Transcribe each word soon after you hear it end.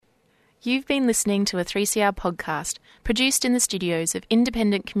You've been listening to a 3CR podcast produced in the studios of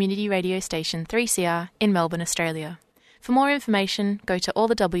independent community radio station 3CR in Melbourne, Australia. For more information, go to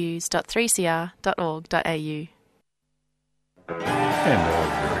allthews.3cr.org.au. And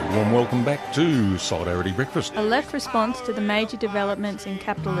a very warm welcome back to Solidarity Breakfast. A left response to the major developments in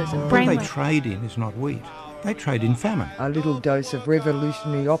capitalism. What they trade in is not wheat. They trade in famine. A little dose of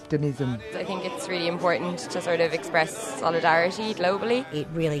revolutionary optimism. I think it's really important to sort of express solidarity globally. It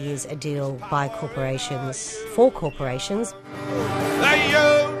really is a deal by corporations, for corporations.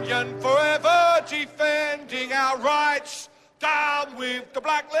 The union forever defending our rights. Down with the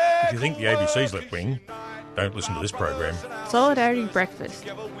black leg. If you think the ABC's left wing, don't listen to this program. Solidarity Breakfast,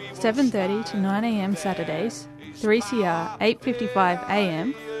 7:30 to 9am Saturdays, 3CR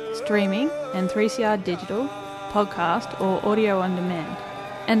 8:55am, streaming and 3CR digital, podcast or audio on demand.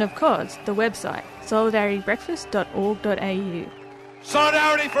 And of course, the website solidaritybreakfast.org.au.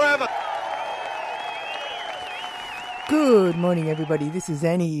 Solidarity forever. Good morning, everybody. This is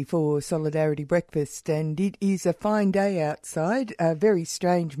Annie for Solidarity Breakfast, and it is a fine day outside. Very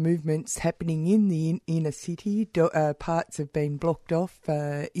strange movements happening in the inner city. Parts have been blocked off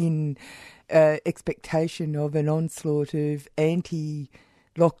in expectation of an onslaught of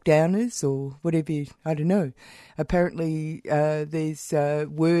anti-lockdowners or whatever, I don't know. Apparently there's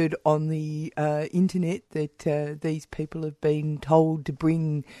word on the internet that these people have been told to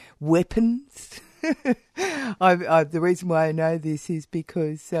bring weapons. The reason why I know this is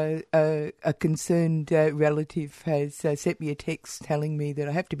because a concerned relative has sent me a text telling me that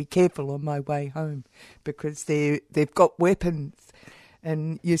I have to be careful on my way home because they've got weapons.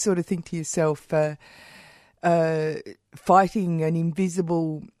 And you sort of think to yourself, fighting an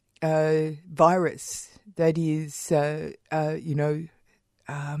invisible virus that is,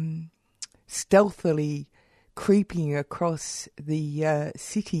 stealthily creeping across the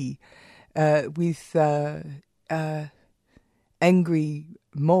city with angry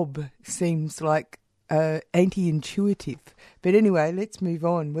mob seems like anti-intuitive. But anyway, let's move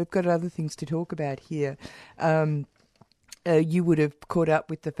on. We've got other things to talk about here. You would have caught up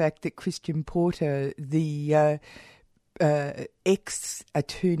with the fact that Christian Porter, the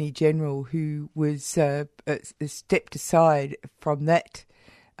ex-Attorney General who was stepped aside from that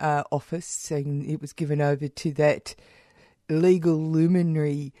office and it was given over to that legal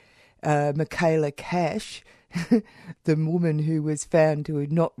luminary Michaela Cash, the woman who was found to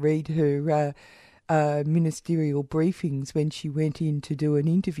not read her ministerial briefings when she went in to do an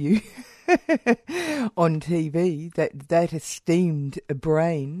interview on TV, that esteemed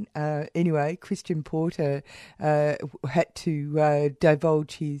brain. Anyway, Christian Porter had to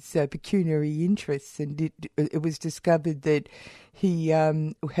divulge his pecuniary interests, and it was discovered that he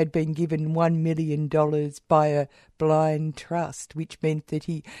had been given $1 million by a blind trust, which meant that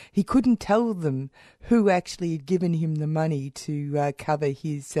he couldn't tell them who actually had given him the money to cover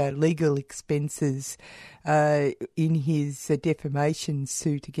his legal expenses in his defamation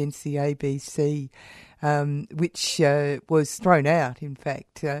suit against the ABC, which was thrown out. In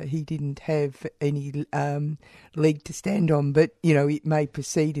fact, he didn't have any leg to stand on, but, it may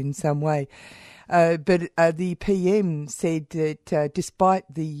proceed in some way. But the PM said that despite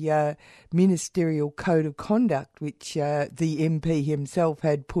the ministerial code of conduct, which the MP himself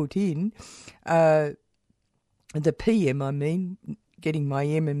had put in, the PM, getting my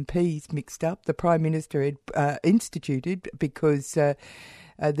M and P's mixed up, the Prime Minister had instituted because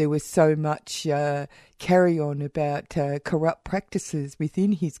there was so much carry-on about corrupt practices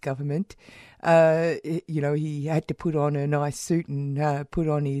within his government. He had to put on a nice suit and put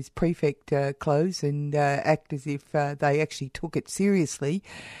on his prefect clothes and act as if they actually took it seriously.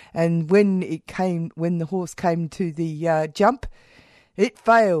 And when the horse came to the jump, it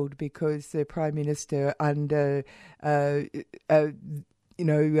failed because the Prime Minister, under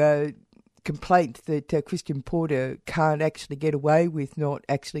complaint that Christian Porter can't actually get away with not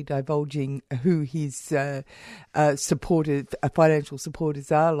actually divulging who his financial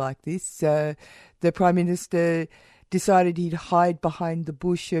supporters are like this, the Prime Minister decided he'd hide behind the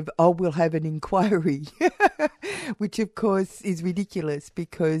bush of, we'll have an inquiry, which of course is ridiculous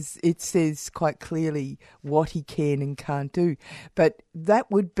because it says quite clearly what he can and can't do. But that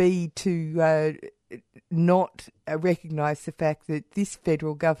would be to not recognise the fact that this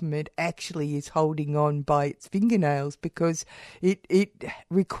federal government actually is holding on by its fingernails because it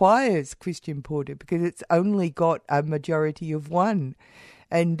requires Christian Porter because it's only got a majority of one.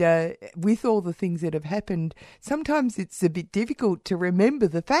 And with all the things that have happened, sometimes it's a bit difficult to remember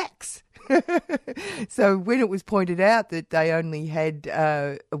the facts. So when it was pointed out that they only had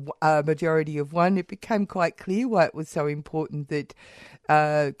a majority of one, it became quite clear why it was so important that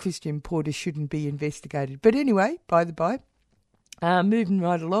Christian Porter shouldn't be investigated. But anyway, by the by. Moving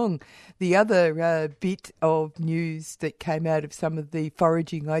right along, the other bit of news that came out of some of the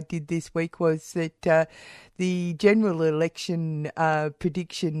foraging I did this week was that the general election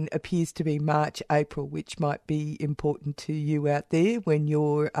prediction appears to be March, April, which might be important to you out there when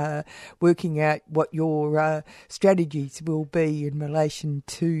you're working out what your strategies will be in relation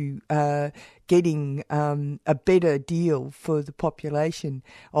to getting a better deal for the population.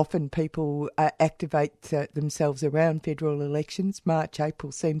 Often people activate themselves around federal elections. March,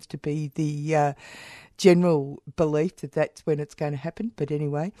 April seems to be the general belief that that's when it's going to happen. But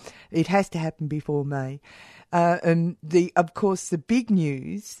anyway, it has to happen before May. And of course, the big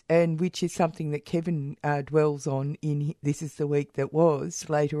news, and which is something that Kevin dwells on in This Is the Week That Was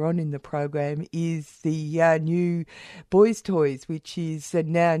later on in the program, is the new Boys Toys, which is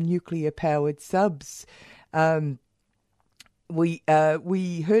now nuclear-powered subs. We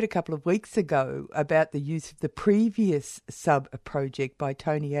heard a couple of weeks ago about the use of the previous sub project by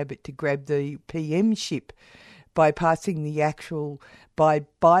Tony Abbott to grab the PM ship by bypassing the actual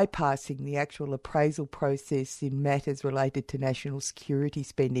appraisal process in matters related to national security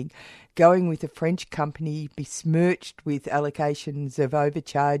spending, going with a French company besmirched with allegations of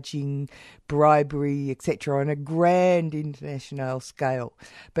overcharging, bribery, etc. on a grand international scale.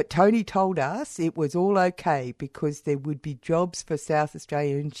 But Tony told us it was all okay because there would be jobs for South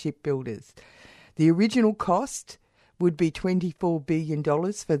Australian shipbuilders. The original cost would be $24 billion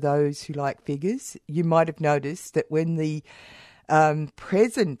for those who like figures. You might have noticed that when the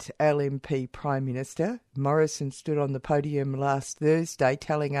present LNP Prime Minister, Morrison, stood on the podium last Thursday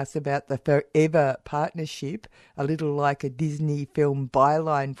telling us about the Forever Partnership, a little like a Disney film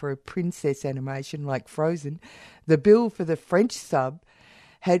byline for a princess animation like Frozen, the bill for the French sub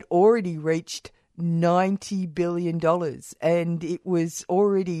had already reached $90 billion, and it was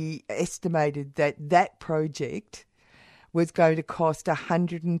already estimated that that project was going to cost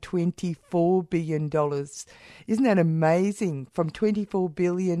 $124 billion. Isn't that amazing? From $24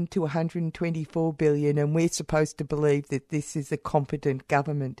 billion to $124 billion, and we're supposed to believe that this is a competent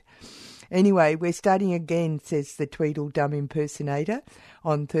government. Anyway, we're starting again, says the Tweedledum impersonator.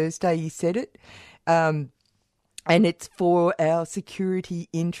 On Thursday he said it. And it's for our security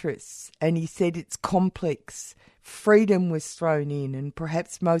interests. And he said it's complex. Freedom was thrown in, and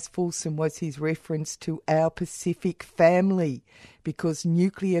perhaps most fulsome was his reference to our Pacific family, because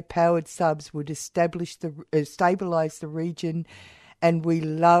nuclear-powered subs would stabilise the region, and we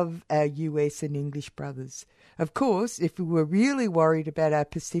love our US and English brothers. Of course, if we were really worried about our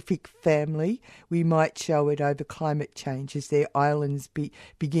Pacific family, we might show it over climate change as their islands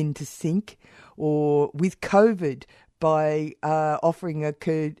begin to sink, or with COVID by offering a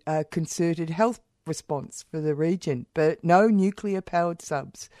concerted health response for the region. But no nuclear-powered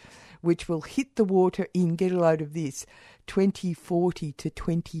subs, which will hit the water in, get a load of this, 2040 to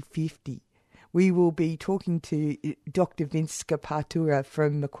 2050. We will be talking to Dr. Vince Scapatura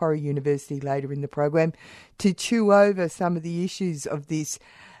from Macquarie University later in the program to chew over some of the issues of this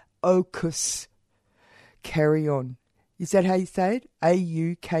AUKUS carry-on. Is that how you say it?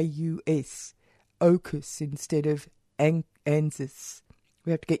 AUKUS. AUKUS instead of ANZUS.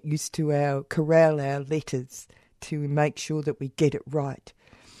 We have to get used to corral our letters to make sure that we get it right.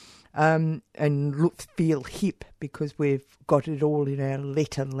 And feel hip because we've got it all in our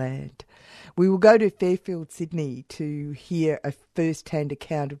letter land. We will go to Fairfield, Sydney to hear a first-hand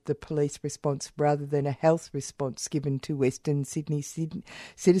account of the police response rather than a health response given to Western Sydney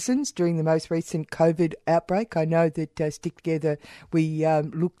citizens during the most recent COVID outbreak. I know that Stick Together, we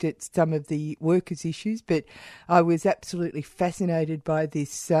looked at some of the workers' issues, but I was absolutely fascinated by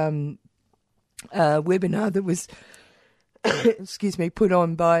this webinar that was put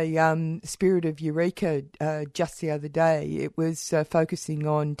on by Spirit of Eureka just the other day. It was focusing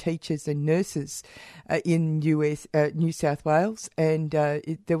on teachers and nurses in New South Wales, and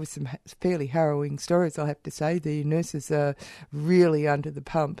there were some fairly harrowing stories, I have to say. The nurses are really under the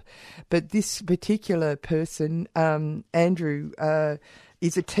pump. But this particular person, Andrew,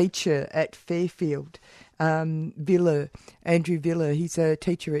 is a teacher at Fairfield. Andrew Villa, he's a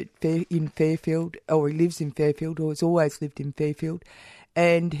teacher in Fairfield, or he lives in Fairfield, or has always lived in Fairfield,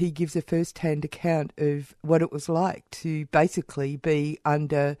 and he gives a first-hand account of what it was like to basically be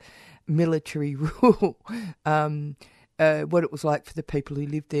under military rule, what it was like for the people who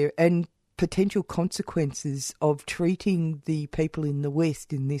lived there, and potential consequences of treating the people in the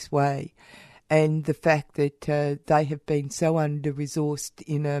West in this way. and the fact that they have been so under-resourced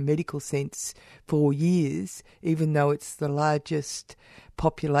in a medical sense for years, even though it's the largest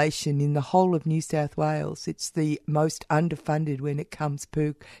population in the whole of New South Wales. It's the most underfunded when it comes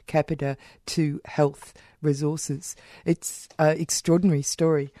per capita to health resources. It's an extraordinary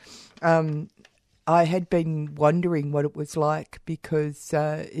story. I had been wondering what it was like because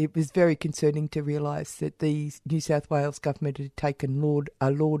it was very concerning to realise that the New South Wales government had taken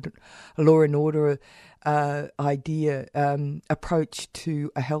a law and order approach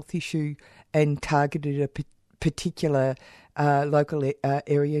to a health issue and targeted a particular local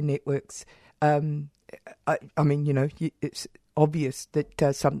area networks. It's obvious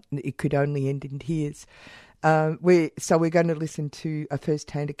that it could only end in tears. We're going to listen to a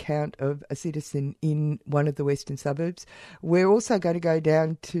first-hand account of a citizen in one of the western suburbs. We're also going to go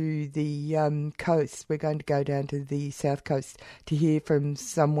down to the coast. We're going to go down to the south coast to hear from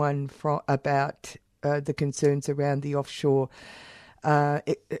someone about the concerns around the offshore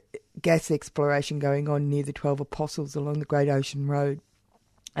gas exploration going on near the 12 Apostles along the Great Ocean Road.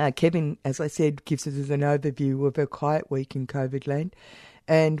 Kevin, as I said, gives us an overview of a quiet week in COVID land.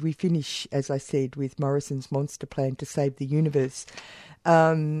 And we finish, as I said, with Morrison's monster plan to save the universe,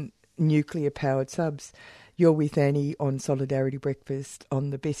 nuclear-powered subs. You're with Annie on Solidarity Breakfast on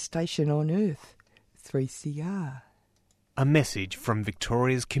the best station on earth, 3CR. A message from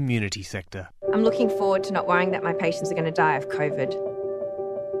Victoria's community sector. I'm looking forward to not worrying that my patients are going to die of COVID.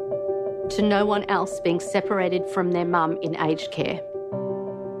 To no one else being separated from their mum in aged care.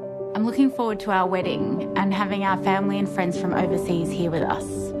 I'm looking forward to our wedding and having our family and friends from overseas here with us.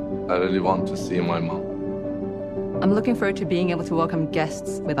 I really want to see my mum. I'm looking forward to being able to welcome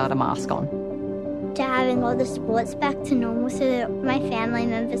guests without a mask on. To having all the sports back to normal so that my family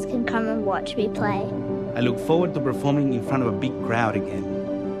members can come and watch me play. I look forward to performing in front of a big crowd again.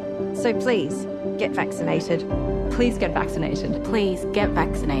 So please, get vaccinated. Please get vaccinated. Please get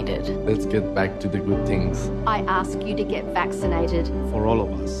vaccinated. Let's get back to the good things. I ask you to get vaccinated. For all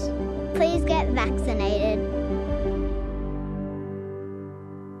of us. Please get vaccinated.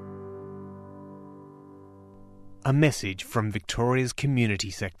 A message from Victoria's community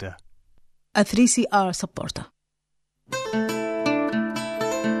sector. A 3CR supporter.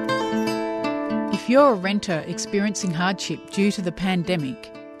 If you're a renter experiencing hardship due to the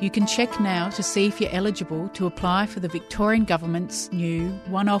pandemic, you can check now to see if you're eligible to apply for the Victorian Government's new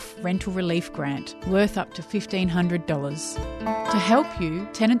one-off rental relief grant worth up to $1,500. To help you,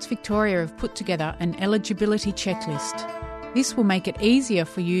 Tenants Victoria have put together an eligibility checklist. This will make it easier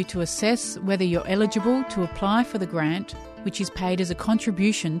for you to assess whether you're eligible to apply for the grant, which is paid as a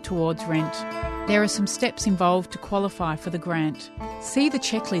contribution towards rent. There are some steps involved to qualify for the grant. See the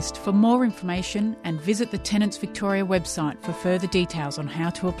checklist for more information and visit the Tenants Victoria website for further details on how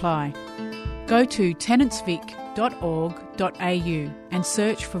to apply. Go to tenantsvic.org.au and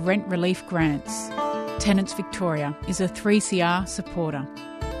search for rent relief grants. Tenants Victoria is a 3CR supporter.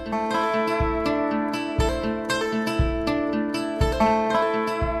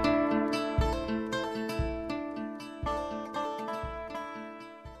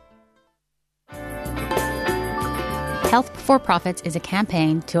 Health Before Profits is a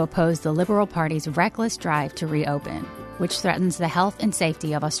campaign to oppose the Liberal Party's reckless drive to reopen, which threatens the health and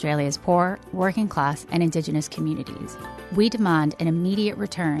safety of Australia's poor, working class and Indigenous communities. We demand an immediate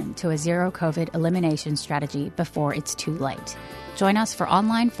return to a zero-COVID elimination strategy before it's too late. Join us for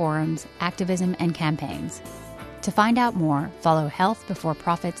online forums, activism and campaigns. To find out more, follow Health Before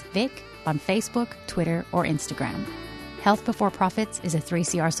Profits Vic on Facebook, Twitter or Instagram. Health Before Profits is a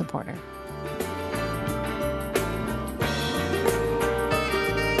 3CR supporter.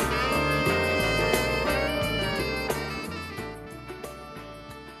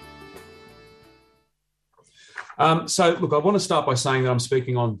 Look, I want to start by saying that I'm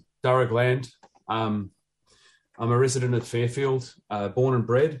speaking on Darug land. I'm a resident of Fairfield, born and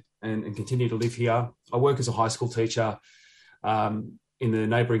bred, and continue to live here. I work as a high school teacher in the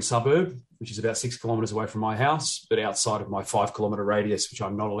neighbouring suburb, which is about 6 kilometres away from my house, but outside of my 5 kilometre radius, which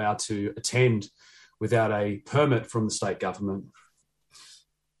I'm not allowed to attend without a permit from the state government.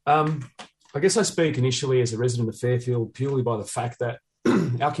 I guess I speak initially as a resident of Fairfield purely by the fact that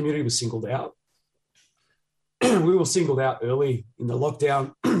our community was singled out. We were singled out early in the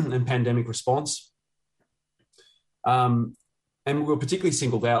lockdown and pandemic response. And we were particularly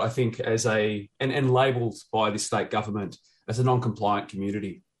singled out, I think, as and labelled by the state government as a non-compliant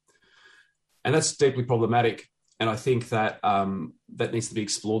community. And that's deeply problematic. And I think that that needs to be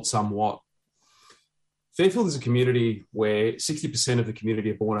explored somewhat. Fairfield is a community where 60% of the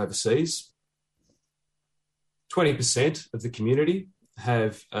community are born overseas. 20% of the community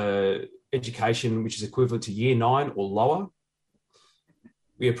have education which is equivalent to year 9 or lower.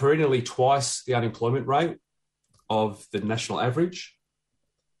 We are perennially twice the unemployment rate of the national average.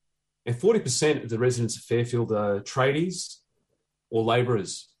 And 40% of the residents of Fairfield are tradies or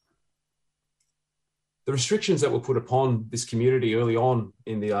labourers. The restrictions that were put upon this community early on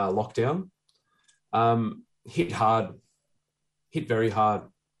in the lockdown hit very hard.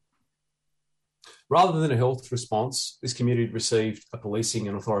 Rather than a health response, this community received a policing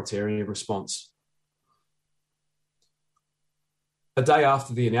and authoritarian response. A day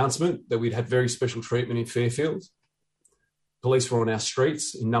after the announcement that we'd had very special treatment in Fairfield, police were on our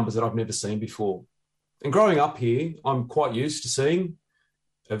streets in numbers that I've never seen before. And growing up here, I'm quite used to seeing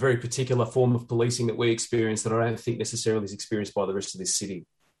a very particular form of policing that we experience that I don't think necessarily is experienced by the rest of this city.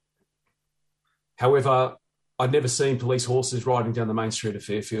 However, I'd never seen police horses riding down the main street of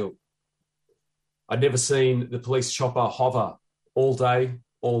Fairfield. I'd never seen the police chopper hover all day,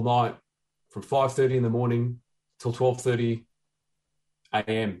 all night, from 5:30 in the morning till 12:30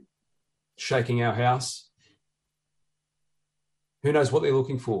 a.m., shaking our house. Who knows what they're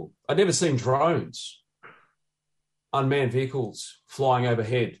looking for? I'd never seen drones, unmanned vehicles flying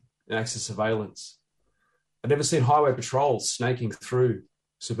overhead and acts as surveillance. I'd never seen highway patrols snaking through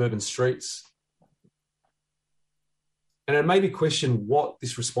suburban streets. And it made me question what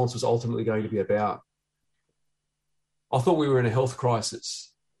this response was ultimately going to be about. I thought we were in a health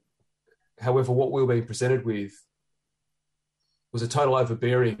crisis. However, what we were being presented with was a total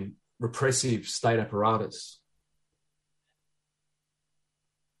overbearing, repressive state apparatus.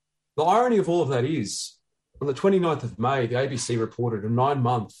 The irony of all of that is, on the 29th of May, the ABC reported a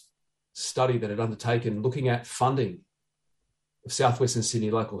 9-month study that it had undertaken looking at funding of Southwestern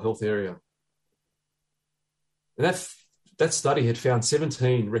Sydney local health area. And that study had found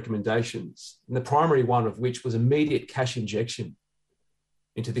 17 recommendations, and the primary one of which was immediate cash injection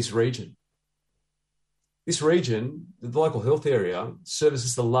into this region. This region, the local health area,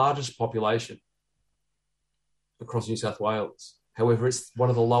 services the largest population across New South Wales. However, it's one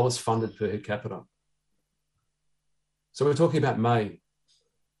of the lowest funded per head capita. So we're talking about May.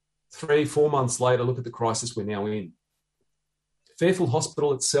 3-4 months later, look at the crisis we're now in. Fairfield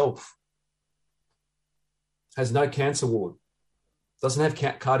Hospital itself has no cancer ward, doesn't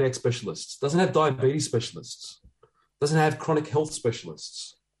have cardiac specialists, doesn't have diabetes specialists, doesn't have chronic health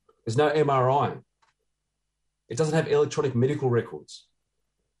specialists. There's no MRI. It doesn't have electronic medical records.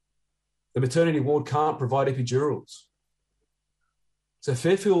 The maternity ward can't provide epidurals. So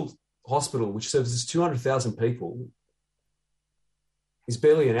Fairfield Hospital, which services 200,000 people, is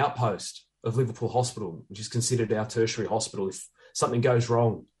barely an outpost of Liverpool Hospital, which is considered our tertiary hospital. If something goes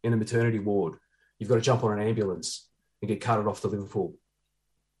wrong in the maternity ward, you've got to jump on an ambulance and get carted off to Liverpool.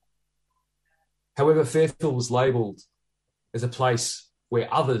 However, Fairfield was labelled as a place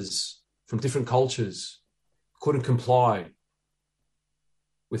where others from different cultures couldn't comply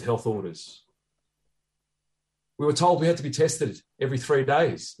with health orders. We were told we had to be tested every 3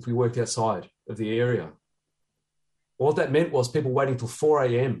 days if we worked outside of the area. Well, what that meant was people waiting till 4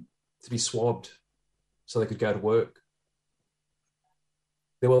 a.m. to be swabbed so they could go to work.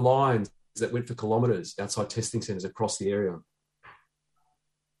 There were lines that went for kilometres outside testing centres across the area. And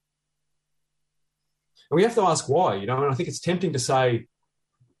we have to ask why, and I think it's tempting to say,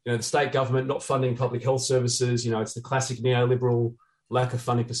 the state government not funding public health services, it's the classic neoliberal lack of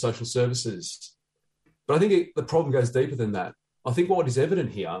funding for social services. But I think the problem goes deeper than that. I think what is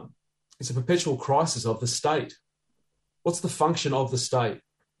evident here is a perpetual crisis of the state. What's the function of the state?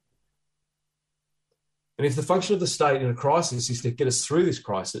 And if the function of the state in a crisis is to get us through this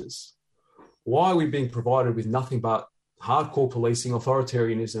crisis, why are we being provided with nothing but hardcore policing,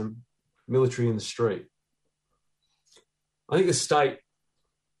 authoritarianism, military in the street? I think the state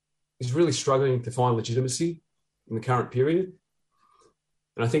is really struggling to find legitimacy in the current period.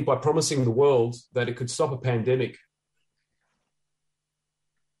 And I think by promising the world that it could stop a pandemic,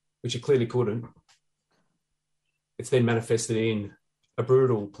 which it clearly couldn't, it's then manifested in a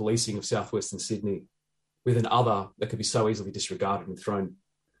brutal policing of southwestern Sydney with an other that could be so easily disregarded and thrown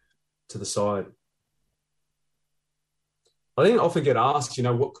to the side. I think I often get asked,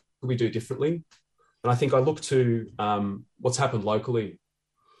 what could we do differently? And I think I look to what's happened locally.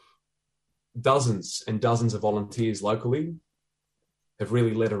 Dozens and dozens of volunteers locally have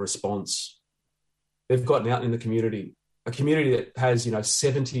really led a response. They've gotten out in the community, a community that has,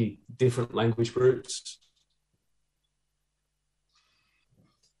 70 different language groups.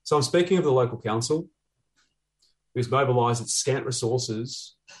 So I'm speaking of the local council, who's mobilised its scant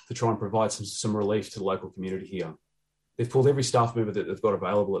resources to try and provide some relief to the local community here. They've pulled every staff member that they've got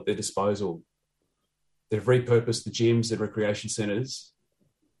available at their disposal. They've repurposed the gyms and recreation centres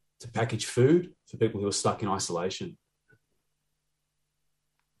to package food for people who are stuck in isolation.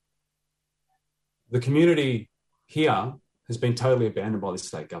 The community here has been totally abandoned by the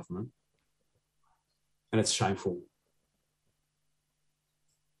state government, and it's shameful.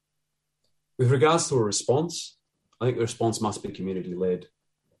 With regards to a response, I think the response must be community-led.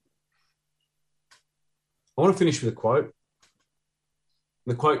 I want to finish with a quote.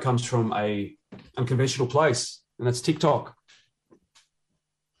 The quote comes from an unconventional place, and that's TikTok. A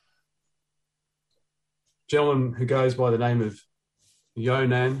gentleman who goes by the name of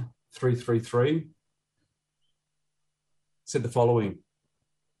Yonan333 said the following: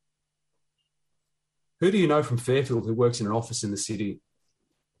 "Who do you know from Fairfield who works in an office in the city?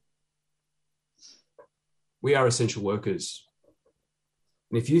 We are essential workers.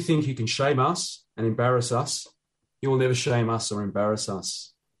 And if you think you can shame us and embarrass us, you will never shame us or embarrass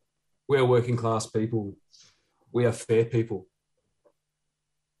us. We are working class people. We are fair people.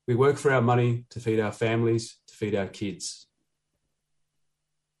 We work for our money to feed our families, to feed our kids."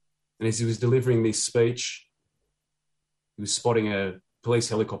 And as he was delivering this speech, he was spotting a police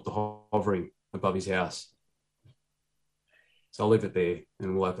helicopter hovering above his house. So I'll leave it there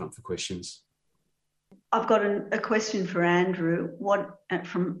and we'll open up for questions. I've got a question for Andrew.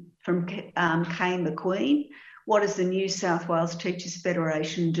 From Kane McQueen? What is the New South Wales Teachers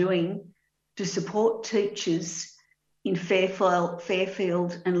Federation doing to support teachers in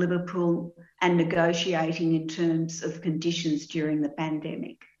Fairfield and Liverpool and negotiating in terms of conditions during the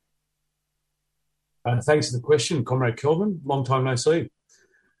pandemic? Thanks for the question, Comrade Kelvin. Long time no see.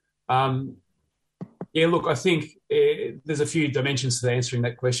 I think there's a few dimensions to answering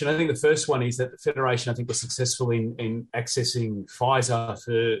that question. I think the first one is that the Federation, I think, was successful in accessing FISA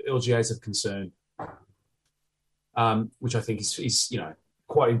for LGAs of concern, which I think is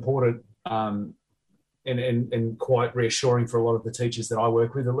quite important and quite reassuring for a lot of the teachers that I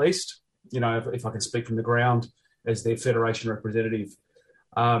work with, at least. If I can speak from the ground as their Federation representative.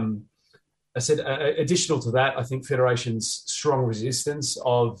 I said, additional to that, I think Federation's strong resistance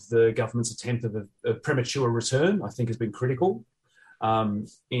of the government's attempt of a premature return, I think, has been critical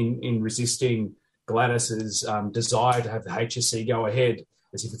in resisting Gladys's desire to have the HSC go ahead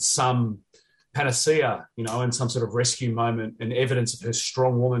as if it's some panacea, and some sort of rescue moment and evidence of her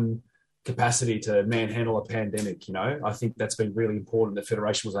strong woman capacity to manhandle a pandemic. I think that's been really important that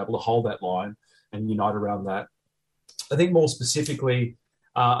Federation was able to hold that line and unite around that. I think more specifically,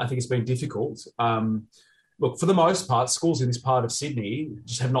 I think it's been difficult. Look, for the most part, schools in this part of Sydney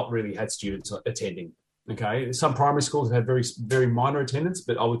just have not really had students attending. Okay, some primary schools have had very, very minor attendance,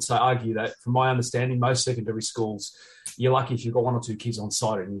 but I would argue that, from my understanding, most secondary schools, you're lucky if you've got one or two kids on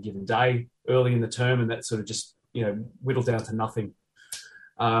site at any given day early in the term, and that sort of just whittled down to nothing,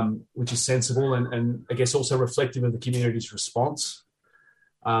 which is sensible and I guess also reflective of the community's response.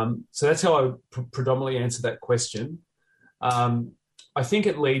 So that's how I predominantly answer that question. I think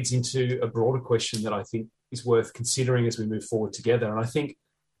it leads into a broader question that I think is worth considering as we move forward together. And I think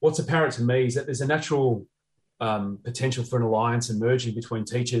what's apparent to me is that there's a natural potential for an alliance emerging between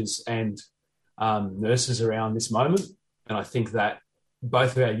teachers and nurses around this moment. And I think that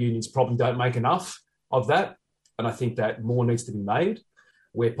both of our unions probably don't make enough of that. And I think that more needs to be made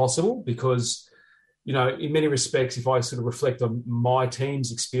where possible, because, in many respects, if I sort of reflect on my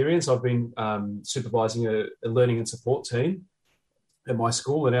team's experience, I've been supervising a learning and support team at my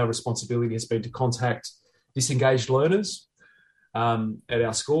school, and our responsibility has been to contact disengaged learners at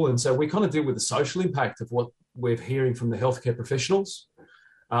our school. And so we kind of deal with the social impact of what we're hearing from the healthcare professionals.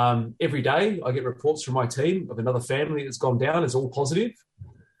 Every day I get reports from my team of another family that's gone down. It's all positive.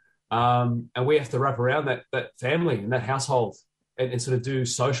 And we have to wrap around that family and that household and sort of do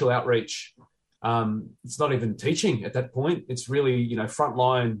social outreach. It's not even teaching at that point. It's really,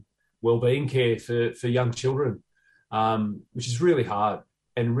 frontline wellbeing care for young children. Which is really hard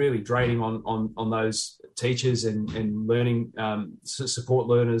and really draining on those teachers and learning support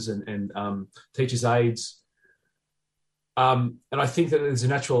learners and teachers' aides. And I think that there's a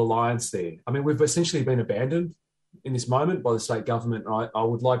natural alliance there. I mean, we've essentially been abandoned in this moment by the state government. I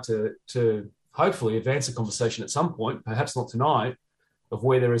would like to hopefully advance a conversation at some point, perhaps not tonight, of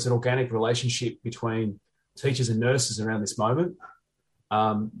where there is an organic relationship between teachers and nurses around this moment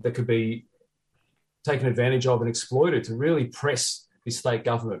that could be taken advantage of and exploited to really press this state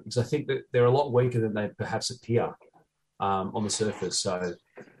government, because I think that they're a lot weaker than they perhaps appear on the surface. So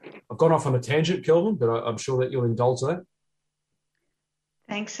I've gone off on a tangent, Kelvin, but I'm sure that you'll indulge that.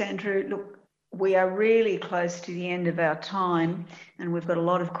 Thanks, Andrew. Look, we are really close to the end of our time and we've got a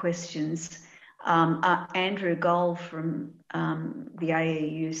lot of questions. Andrew Gold from the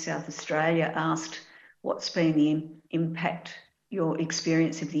AEU South Australia asked, what's been the impact your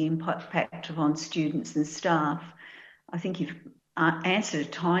experience of the impact on students and staff. I think you've answered a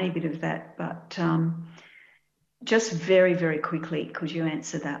tiny bit of that, but just very, very quickly, could you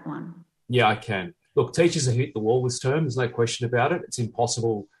answer that one? Yeah, I can. Look, teachers have hit the wall this term. There's no question about it. It's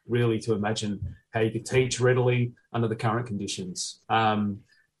impossible, really, to imagine how you could teach readily under the current conditions.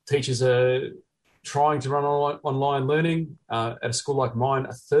 Teachers are trying to run online learning. At a school like mine,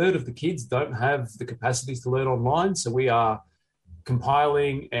 a third of the kids don't have the capacities to learn online. So we are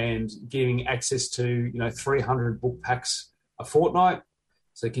compiling and giving access to 300 book packs a fortnight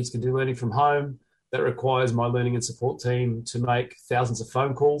so kids can do learning from home. That requires my learning and support team to make thousands of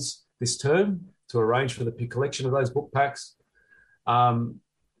phone calls this term to arrange for the collection of those book packs.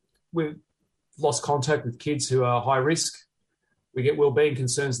 We've lost contact with kids who are high risk. We get wellbeing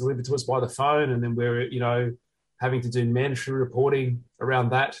concerns delivered to us by the phone, and then we're, having to do mandatory reporting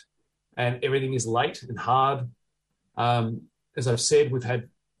around that, and everything is late and hard. As I've said, we've had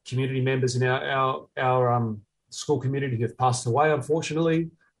community members in our school community who have passed away, unfortunately.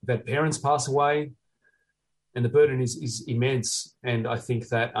 We've had parents pass away, and the burden is immense. And I think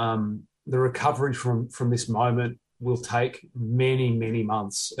that the recovery from this moment will take many, many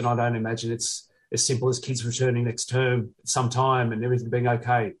months. And I don't imagine it's as simple as kids returning next term sometime and everything being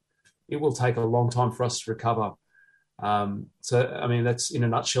okay. It will take a long time for us to recover. That's in a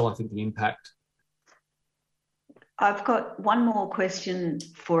nutshell, I think, the impact. I've got one more question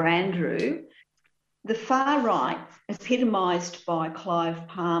for Andrew. The far right, epitomised by Clive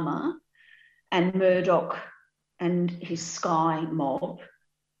Palmer and Murdoch and his Sky mob,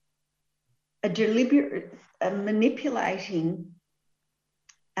 are manipulating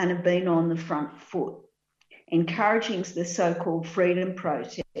and have been on the front foot, encouraging the so-called freedom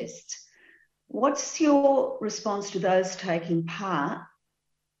protests. What's your response to those taking part?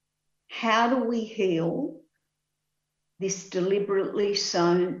 How do we heal this deliberately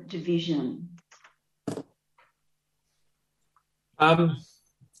sown division?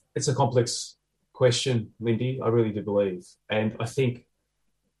 It's a complex question, Lindy, I really do believe. And I think,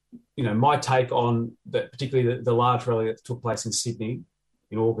 my take on that, particularly the large rally that took place in Sydney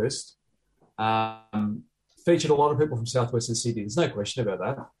in August, featured a lot of people from southwestern Sydney. There's no question about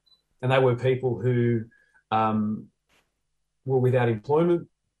that. And they were people who were without employment,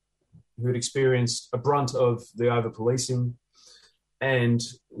 who had experienced a brunt of the over-policing and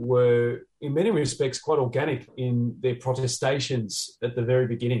were, in many respects, quite organic in their protestations at the very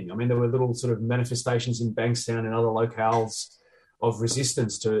beginning. I mean, there were little sort of manifestations in Bankstown and other locales of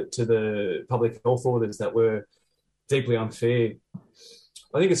resistance to the public health orders that were deeply unfair.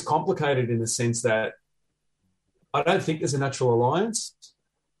 I think it's complicated in the sense that I don't think there's a natural alliance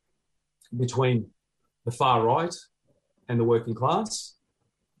between the far right and the working class.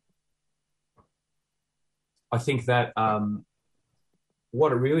 I think that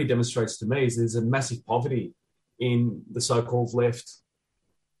what it really demonstrates to me is there's a massive poverty in the so-called left,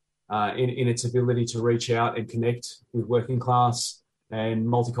 in its ability to reach out and connect with working class and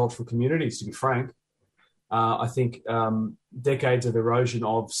multicultural communities, to be frank. I think decades of erosion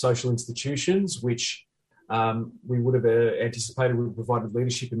of social institutions, which we would have anticipated would have provided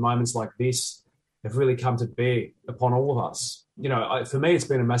leadership in moments like this, have really come to bear upon all of us. For me, it's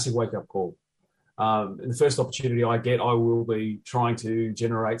been a massive wake-up call. The first opportunity I get, I will be trying to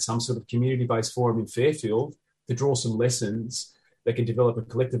generate some sort of community-based forum in Fairfield to draw some lessons that can develop a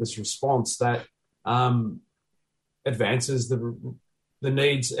collectivist response that advances the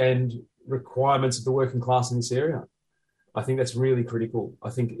needs and requirements of the working class in this area. I think that's really critical.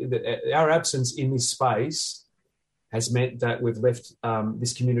 I think that our absence in this space has meant that we've left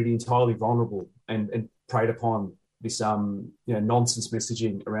this community entirely vulnerable and preyed upon this nonsense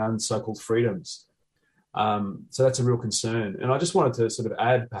messaging around so-called freedoms. So that's a real concern. And I just wanted to sort of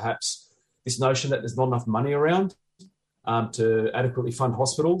add perhaps this notion that there's not enough money around to adequately fund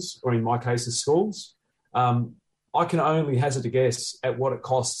hospitals, or in my case, schools. I can only hazard a guess at what it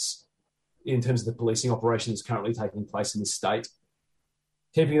costs in terms of the policing operation that's currently taking place in this state.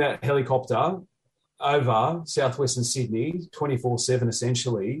 Keeping that helicopter over southwestern Sydney 24/7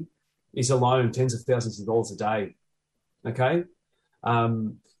 essentially is alone tens of thousands of dollars a day. Okay?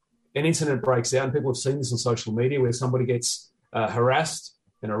 An incident breaks out, and people have seen this on social media, where somebody gets harassed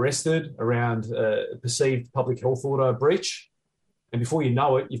and arrested around a perceived public health order breach. And before you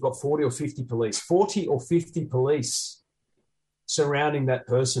know it, you've got 40 or 50 police surrounding that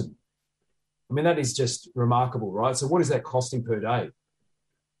person. I mean, that is just remarkable, right? So what is that costing per day?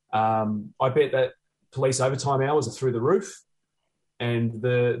 I bet that police overtime hours are through the roof, and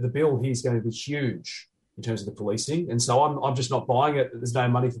the bill here is going to be huge in terms of the policing. And so I'm just not buying it that there's no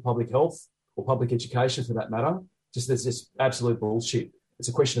money for public health or public education for that matter. There's just absolute bullshit. It's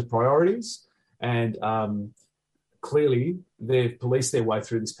a question of priorities, and clearly they've policed their way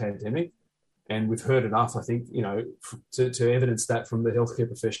through this pandemic, and we've heard enough, I think, to evidence that from the healthcare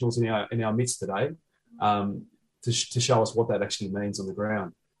professionals in our midst today, to show us what that actually means on the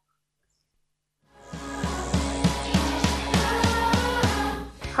ground.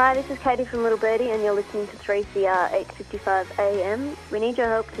 Hi, this is Katie from Little Birdie, and you're listening to 3CR 8:55 AM. We need your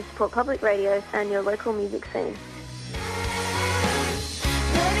help to support public radio and your local music scene.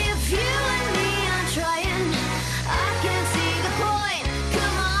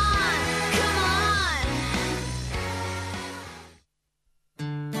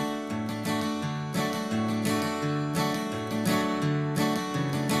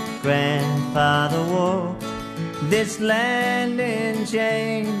 Grandfather walked this land in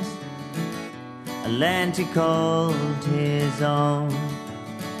chains, a land he called his own.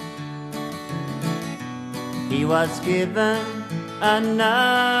 He was given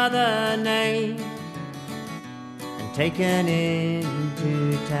another name and taken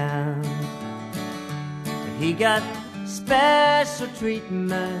into town. But he got special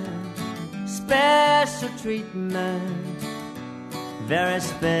treatment, very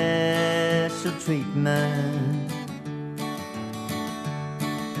special treatment.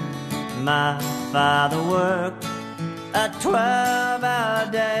 My father worked a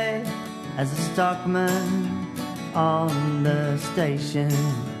 12-hour day as a stockman on the station.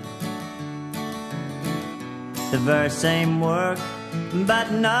 The very same work,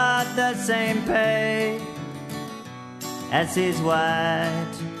 but not the same pay as his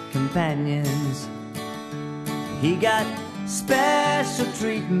white companions. He got special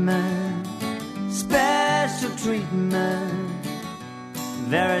treatment,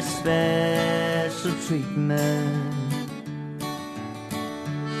 very special treatment.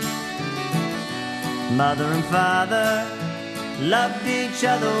 Mother and father loved each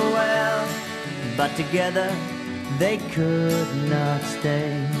other well, but together they could not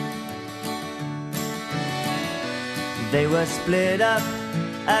stay. They were split up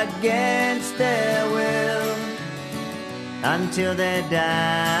against their will until their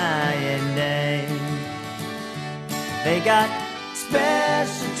dying day. They got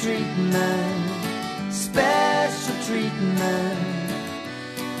special treatment,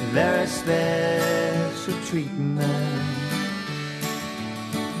 very special treatment.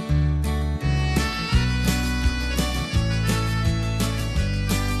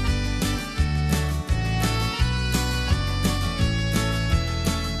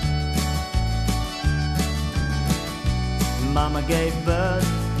 Mama gave birth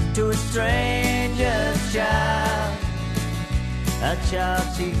to a stranger's child, a child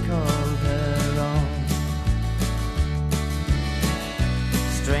she called her own.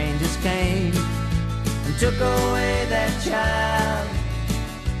 Strangers came and took away that child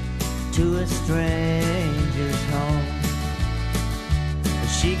to a stranger's home.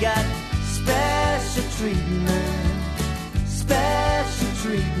 She got special treatment,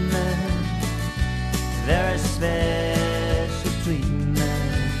 very special treatment.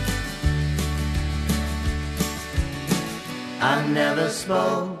 I never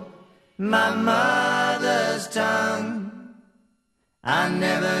spoke my mother's tongue, I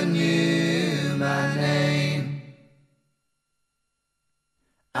never knew my name,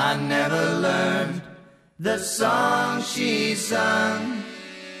 I never learned the song she sung,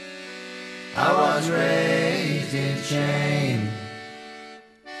 I was raised in shame.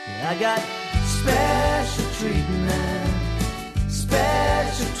 I got special treatment,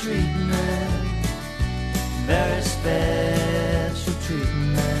 very special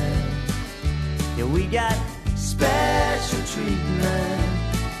treatment. Yeah, we got special treatment,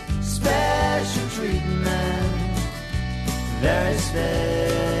 very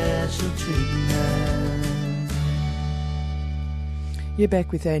special treatment. You're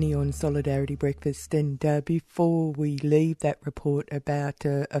back with Annie on Solidarity Breakfast, and before we leave that report about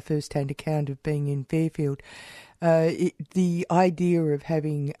a first-hand account of being in Fairfield, the idea of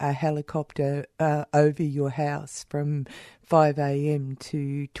having a helicopter over your house from 5 a.m.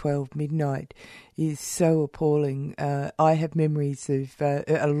 to 12 midnight is so appalling. I have memories of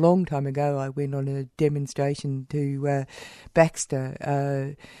a long time ago I went on a demonstration to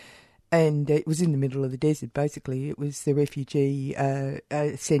Baxter, and it was in the middle of the desert, basically. It was the refugee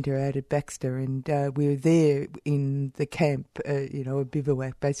centre out at Baxter, and we were there in the camp, a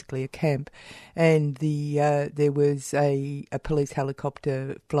bivouac, basically a camp, and there was a police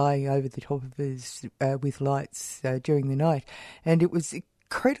helicopter flying over the top of us with lights during the night, and it was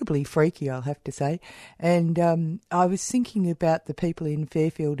incredibly freaky, I'll have to say. And I was thinking about the people in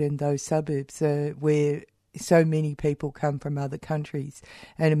Fairfield and those suburbs where so many people come from other countries,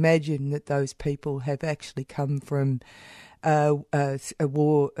 and imagine that those people have actually come from theatres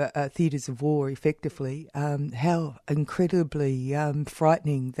of war, effectively. How incredibly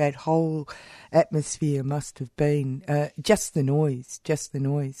frightening that whole atmosphere must have been. Just the noise,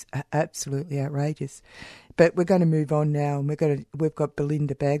 absolutely outrageous. But we're going to move on now, and we've got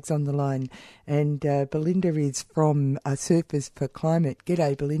Belinda Baggs on the line, and Belinda is from Surfers for Climate.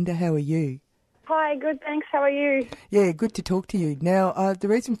 G'day, Belinda. How are you? Hi, good, thanks. How are you? Yeah, good to talk to you. Now, the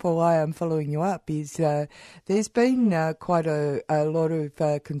reason for why I'm following you up is there's been quite a lot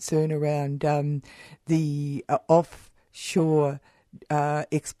of concern around the offshore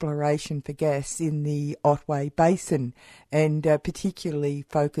exploration for gas in the Otway Basin, and particularly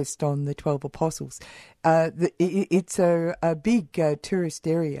focused on the 12 Apostles. It's a big tourist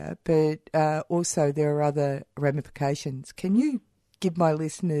area, but also there are other ramifications. Can you give my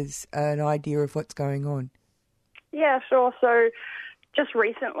listeners an idea of what's going on? Yeah, sure. So just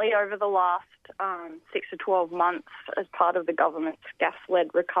recently, over the last 6 to 12 months, as part of the government's gas-led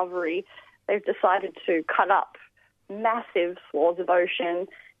recovery, they've decided to cut up massive swaths of ocean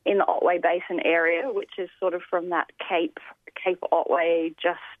in the Otway Basin area, which is sort of from that Cape Otway,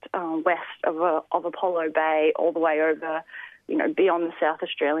 just west of Apollo Bay, all the way over, beyond the South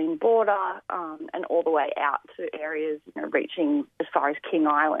Australian border, and all the way out to areas, reaching as far as King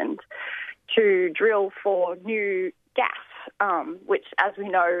Island, to drill for new gas, which, as we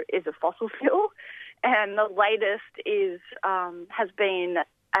know, is a fossil fuel. And the latest has been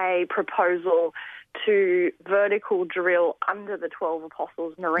a proposal to vertical drill under the 12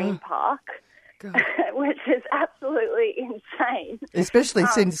 Apostles Marine Park, which is absolutely insane. Especially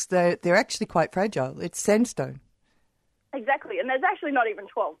since they're actually quite fragile. It's sandstone. Exactly, and there's actually not even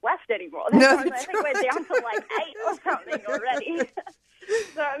 12 left anymore. I think we're down to like 8 or something already.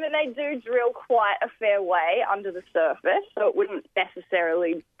 So, they do drill quite a fair way under the surface, so it wouldn't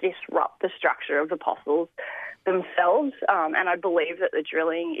necessarily disrupt the structure of the Apostles themselves. And I believe that the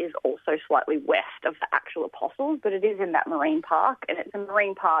drilling is also slightly west of the actual Apostles, but it is in that marine park, and it's a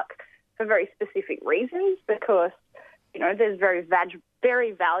marine park for very specific reasons, because, there's very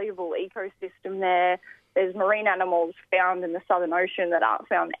valuable ecosystem there. There's marine animals found in the Southern Ocean that aren't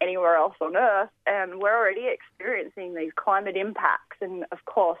found anywhere else on Earth, and we're already experiencing these climate impacts. And, of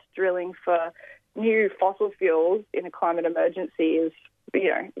course, drilling for new fossil fuels in a climate emergency is,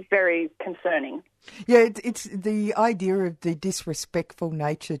 very concerning. Yeah, it's the idea of the disrespectful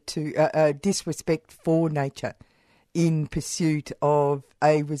nature disrespect for nature in pursuit of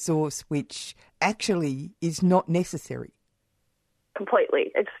a resource which actually is not necessary.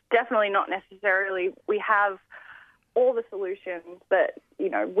 Completely. It's definitely not necessarily. We have all the solutions that,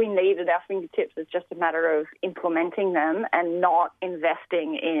 we need at our fingertips. It's just a matter of implementing them and not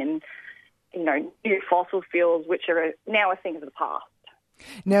investing in, new fossil fuels, which are now a thing of the past.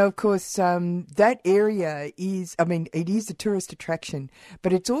 Now, of course, that area is, it is a tourist attraction,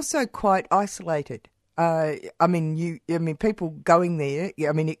 but it's also quite isolated. People going there,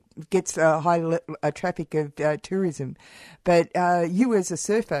 it gets a high traffic of tourism. But you as a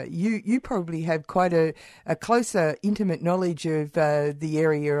surfer, you probably have quite a closer, intimate knowledge of the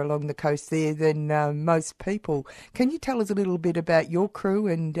area along the coast there than most people. Can you tell us a little bit about your crew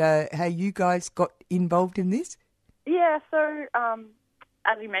and how you guys got involved in this? Yeah, so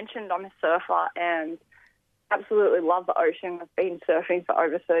as you mentioned, I'm a surfer and absolutely love the ocean. I've been surfing for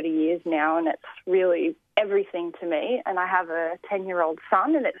over 30 years now, and it's really everything to me. And I have a 10-year-old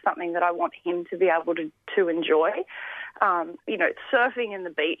son, and it's something that I want him to be able to enjoy. Surfing in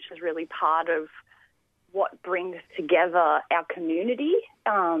the beach is really part of what brings together our community.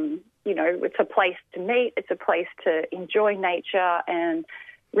 It's a place to meet, it's a place to enjoy nature and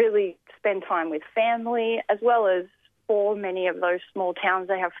really spend time with family, as well as for many of those small towns,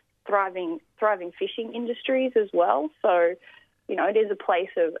 they have thriving fishing industries as well. So, it is a place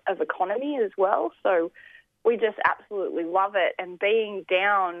of economy as well. So we just absolutely love it. And being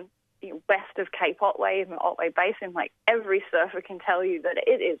down west of Cape Otway in the Otway Basin, every surfer can tell you that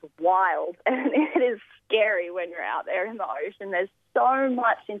it is wild and it is scary when you're out there in the ocean. There's so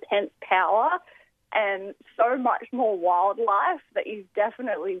much intense power and so much more wildlife that you're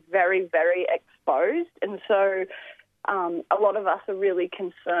definitely very, very exposed. And so a lot of us are really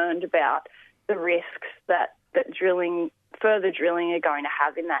concerned about the risks that further drilling are going to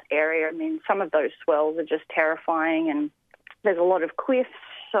have in that area. Some of those swells are just terrifying, and there's a lot of cliffs.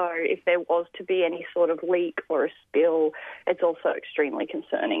 So if there was to be any sort of leak or a spill, it's also extremely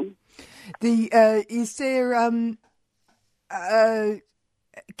concerning. Is there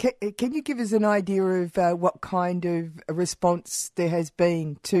can you give us an idea of what kind of response there has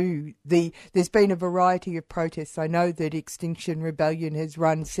been to there's been a variety of protests. I know that Extinction Rebellion has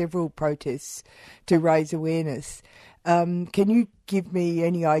run several protests to raise awareness. Can you give me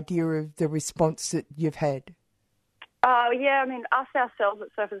any idea of the response that you've had? Yeah, I mean, us ourselves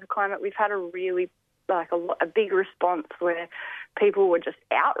at Surfers of Climate, we've had a really, a big response where people were just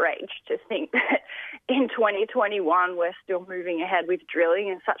outraged to think that in 2021 we're still moving ahead with drilling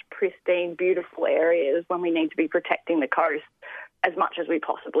in such pristine, beautiful areas when we need to be protecting the coast as much as we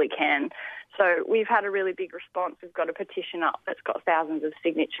possibly can. So we've had a really big response. We've got a petition up that's got thousands of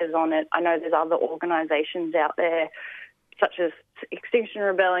signatures on it. I know there's other organisations out there such as Extinction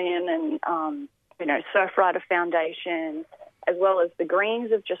Rebellion and Surfrider Foundation, as well as the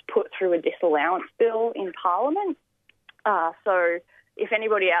Greens have just put through a disallowance bill in Parliament. So if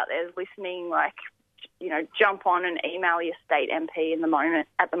anybody out there is listening, jump on and email your state MP at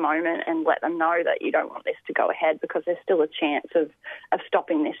the moment and let them know that you don't want this to go ahead, because there's still a chance of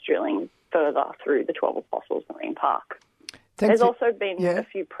stopping this drilling further through the 12 Apostles Marine Park. There's also been a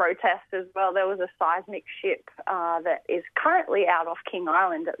few protests as well. There was a seismic ship that is currently out off King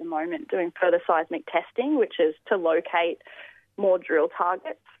Island at the moment doing further seismic testing, which is to locate more drill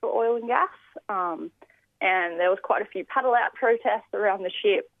targets for oil and gas. And there was quite a few paddle-out protests around the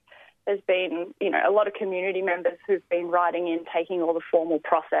ship. There's been, a lot of community members who've been writing in, taking all the formal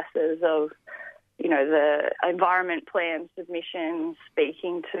processes of, the environment plan submissions,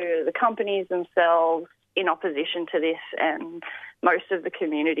 speaking to the companies themselves in opposition to this, and most of the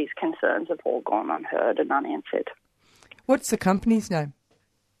community's concerns have all gone unheard and unanswered. What's the company's name?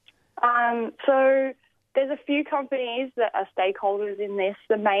 So there's a few companies that are stakeholders in this.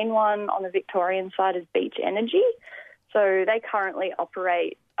 The main one on the Victorian side is Beach Energy. So they currently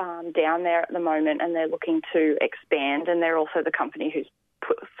operate down there at the moment, and they're looking to expand, and they're also the company who's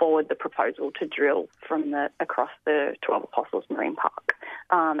put forward the proposal to drill from across the 12 Apostles Marine Park.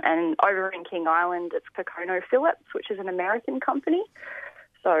 And over in King Island, it's Cocono Phillips, which is an American company.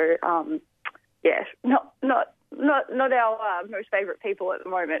 So, not our most favourite people at the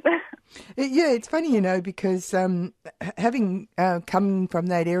moment. Yeah, it's funny, because having come from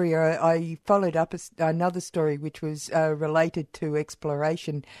that area, I followed up another story which was related to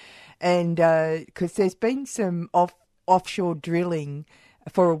exploration, and because there's been some offshore drilling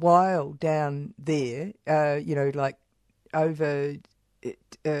for a while down there, over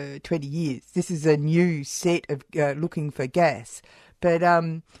 20 years. This is a new set of looking for gas. But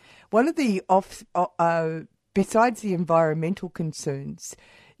one of the besides the environmental concerns,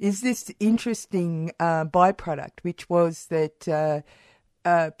 is this interesting byproduct, which was that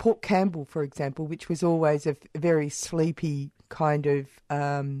Port Campbell, for example, which was always a very sleepy kind of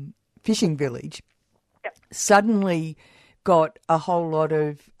fishing village, suddenly got a whole lot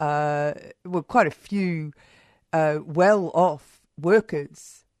of, quite a few well-off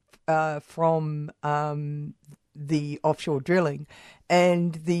workers from the offshore drilling,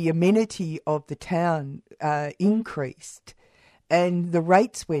 and the amenity of the town increased, and the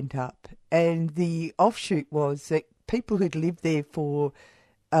rates went up, and the offshoot was that people who'd lived there for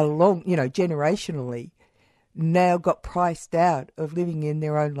a long, generationally, now got priced out of living in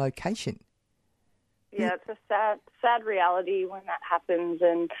their own location. Yeah, it's a sad reality when that happens,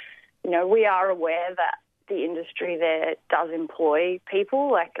 and we are aware that the industry there does employ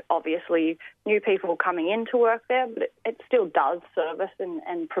people, obviously new people coming in to work there, but it still does service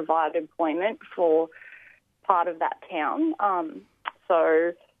and provide employment for part of that town.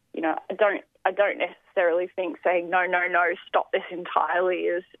 So, I don't necessarily think saying no, stop this entirely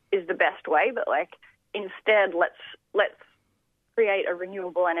is the best way, but instead let's create a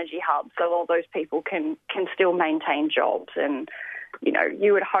renewable energy hub so all those people can still maintain jobs, and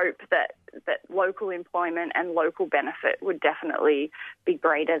you would hope that local employment and local benefit would definitely be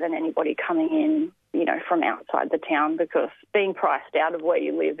greater than anybody coming in, from outside the town, because being priced out of where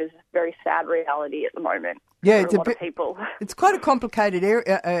you live is a very sad reality at the moment. Yeah, it's a lot of people. It's quite a complicated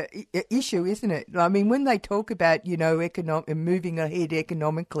issue, isn't it? I mean, when they talk about, moving ahead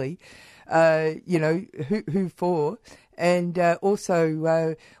economically, who for? And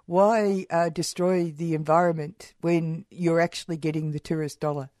also, why destroy the environment when you're actually getting the tourist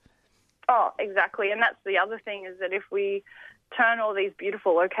dollar? Oh, exactly. And that's the other thing, is that if we turn all these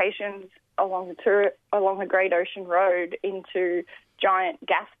beautiful locations along the Great Ocean Road into giant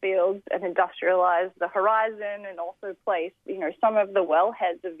gas fields and industrialise the horizon, and also place, some of the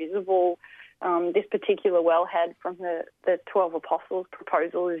wellheads are visible. This particular wellhead from the 12 Apostles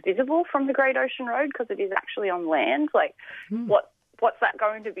proposal is visible from the Great Ocean Road because it is actually on land. What's that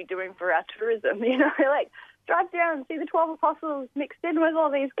going to be doing for our tourism? drive down and see the 12 Apostles mixed in with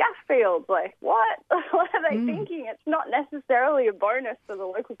all these gas fields. Like, what? What are they thinking? It's not necessarily a bonus for the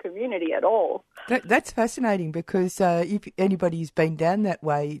local community at all. That's fascinating because if anybody's been down that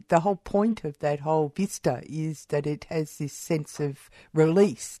way, the whole point of that whole vista is that it has this sense of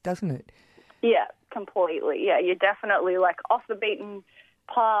release, doesn't it? Yeah, completely. Yeah, you're definitely like off the beaten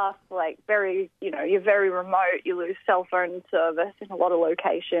path, like very, you're very remote. You lose cell phone service in a lot of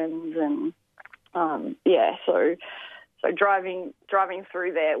locations, and so driving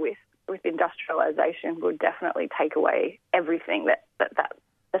through there with industrialisation would definitely take away everything that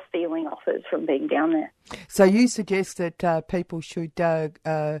the feeling offers from being down there. So you suggest that people should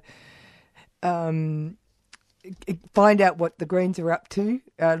find out what the Greens are up to.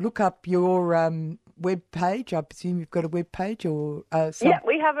 Look up your web page. I presume you've got a web page or Yeah,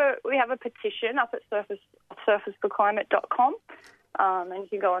 we have a petition up at surfaceforclimate.com, and you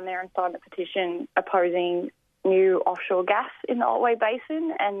can go on there and sign the petition opposing new offshore gas in the Otway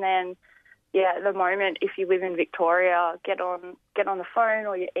Basin. And then, at the moment, if you live in Victoria, get on the phone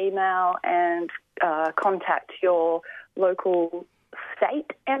or your email and contact your local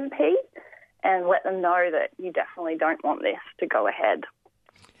state MP and let them know that you definitely don't want this to go ahead.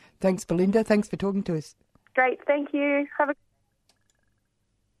 Thanks, Belinda. Thanks for talking to us. Great, thank you. Have a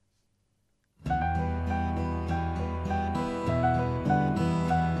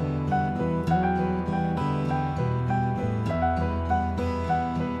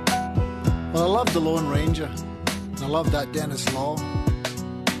Well, I love the Lone Ranger, and I love that Dennis Law.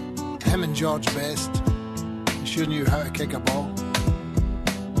 Him and George Best sure knew how to kick a ball.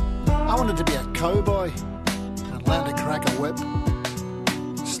 I wanted to be a cowboy and learn to crack a whip.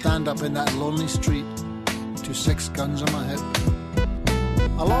 Stand up in that lonely street, 6 guns on my hip.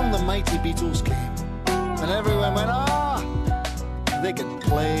 Along the mighty Beatles came, and everyone went, ah! They could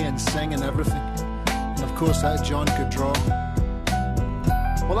play and sing and everything. And of course that John could draw.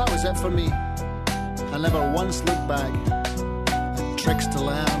 Well, that was it for me. I never once looked back. Had tricks to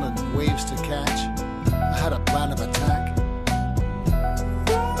learn and waves to catch. I had a plan of attack.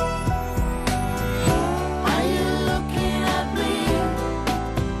 Are you looking at me?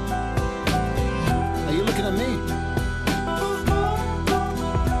 Are you looking at me?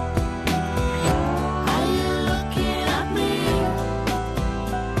 Are you looking at me?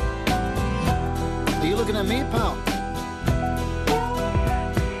 Are you looking at me, pal?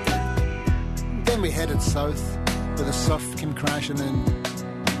 We headed south, where the surf came crashing in,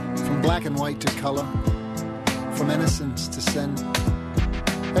 from black and white to colour, from innocence to sin.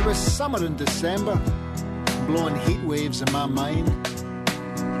 It was summer in December, blowing heat waves in my mind,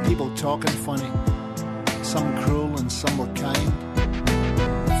 people talking funny, some cruel and some were kind.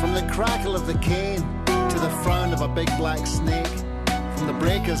 From the crackle of the cane to the frown of a big black snake, from the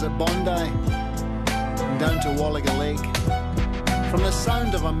breakers at Bondi and down to Walliga Lake. From the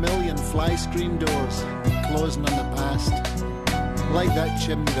sound of a million fly screen doors closing on the past, like that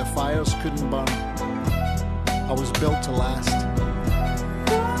chimney the fires couldn't burn, I was built to last.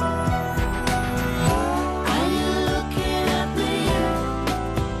 Are you looking at me?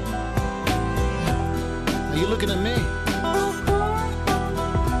 Are you looking at me?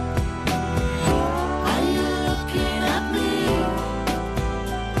 Are you looking at me?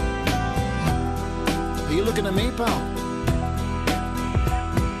 Are you looking at me, pal?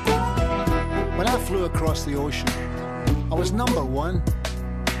 When I flew across the ocean, I was number one.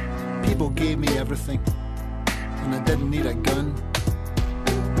 People gave me everything, and I didn't need a gun.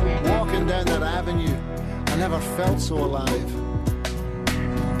 Walking down that avenue, I never felt so alive.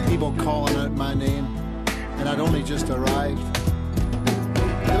 People calling out my name, and I'd only just arrived.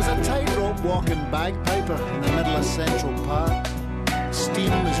 There was a tightrope walking bagpiper in the middle of Central Park.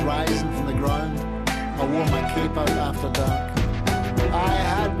 Steam was rising from the ground. I wore my cape out after dark. I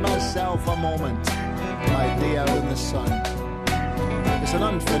had myself a moment, my day out in the sun. It's an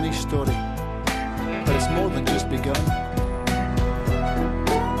unfinished story, but it's more than just begun.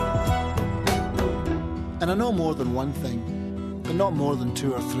 And I know more than one thing, but not more than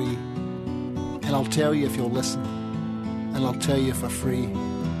 2 or 3. And I'll tell you if you'll listen, and I'll tell you for free.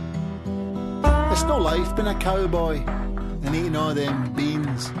 It's no life being a cowboy and eating all them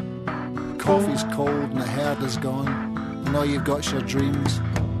beans. The coffee's cold and the herd is gone. And all you've got's your dreams.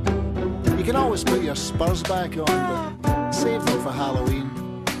 You can always put your spurs back on, but save them for Halloween.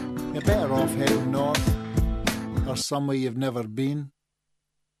 You're better off heading north, or somewhere you've never been.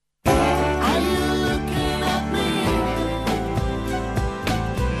 Are you looking at me?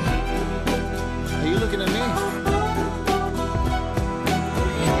 Are you looking at me?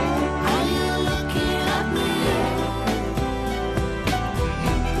 Are you looking at me?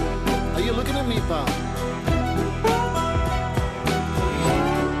 Are you looking at me, pal?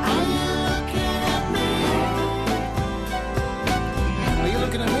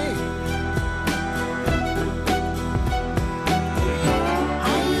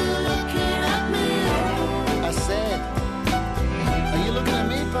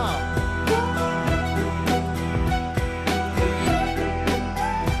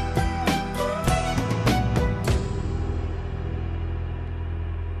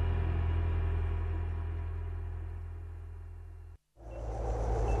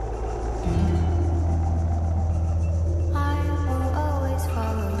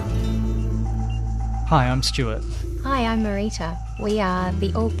 Hi, I'm Stuart. Hi, I'm Marita. We are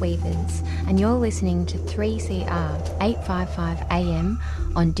the Orb Weavers, and you're listening to 3CR 855 AM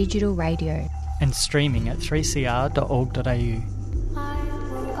on digital radio. And streaming at 3cr.org.au.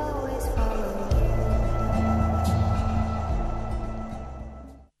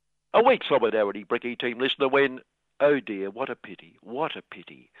 A weak solidarity, Bricky team listener, when, oh dear, what a pity, what a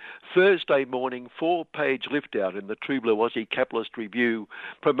pity. Thursday morning, 4-page lift-out in the True Blue Aussie Capitalist Review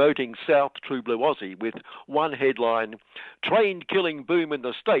promoting South True Blue Aussie with one headline, Trained Killing Boom in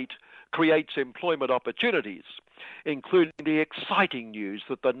the State Creates Employment Opportunities, including the exciting news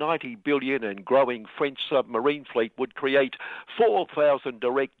that the 90 billion and growing French submarine fleet would create 4,000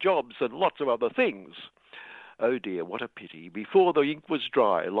 direct jobs and lots of other things. Oh dear, what a pity. Before the ink was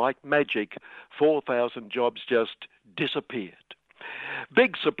dry, like magic, 4,000 jobs just disappeared.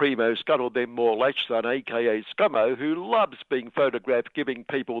 Big Supremo scuttled them more Lachson, a.k.a. Scummo, who loves being photographed giving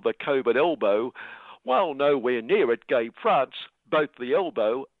people the COVID elbow, while nowhere near it gave France both the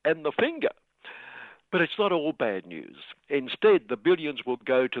elbow and the finger. But it's not all bad news. Instead, the billions will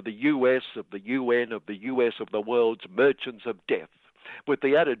go to the US of the UN of the US of the world's merchants of death, with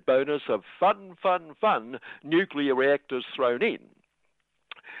the added bonus of fun nuclear reactors thrown in.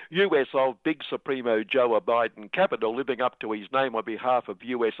 US of Big Supremo Joe Biden Capital living up to his name on behalf of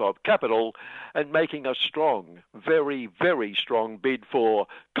US of Capital and making a strong, very, very strong bid for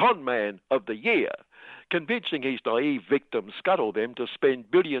Conman of the Year, convincing his naive victim Scuttle them to spend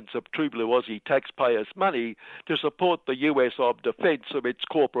billions of True Blue Aussie taxpayers' money to support the US of defence of its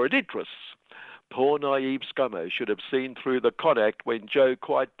corporate interests. Poor naive Scummo should have seen through the con act when Joe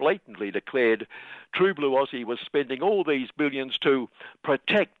quite blatantly declared True Blue Aussie was spending all these billions to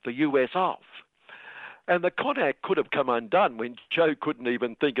protect the US of. And the con act could have come undone when Joe couldn't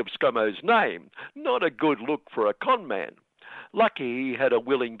even think of Scummo's name. Not a good look for a con man. Lucky he had a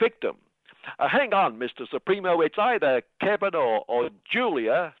willing victim. Hang on, Mr. Supremo, it's either Kevin or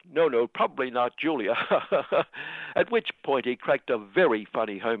Julia. No, probably not Julia. At which point he cracked a very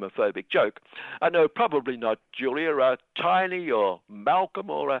funny homophobic joke. No, probably not Julia, Tiny or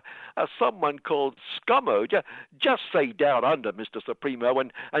Malcolm or someone called Scummo. Just say down under, Mr. Supremo,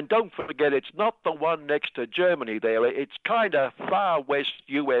 and don't forget it's not the one next to Germany there. It's kind of far west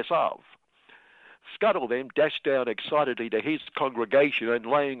US of. Scuttle then dashed down excitedly to his congregation and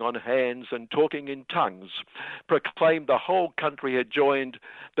laying on hands and talking in tongues, proclaimed the whole country had joined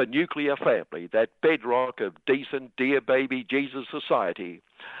the nuclear family, that bedrock of decent, dear baby Jesus society.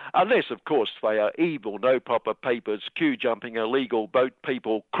 Unless, of course, they are evil, no proper papers, queue-jumping, illegal boat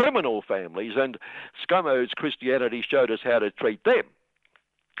people, criminal families, and Scummo's Christianity showed us how to treat them.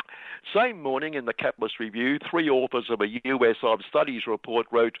 Same morning in the Capitalist Review, 3 authors of a US of Studies report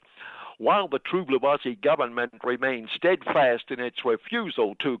wrote, while the True Blue Aussie government remains steadfast in its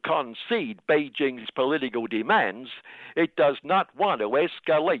refusal to concede Beijing's political demands, it does not want to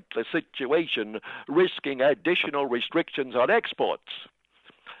escalate the situation, risking additional restrictions on exports.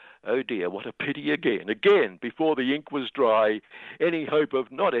 Oh dear, what a pity again. Again, before the ink was dry, any hope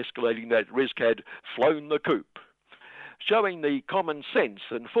of not escalating that risk had flown the coop. Showing the common sense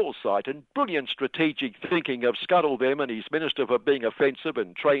and foresight and brilliant strategic thinking of Scuttle them and his Minister for being offensive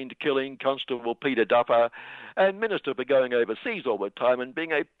and trained killing Constable Peter Duffer, and Minister for going overseas all the time and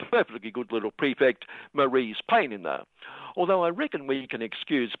being a perfectly good little prefect, Maurice Payne in there. Although I reckon we can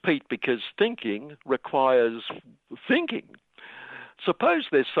excuse Pete because thinking requires thinking. Suppose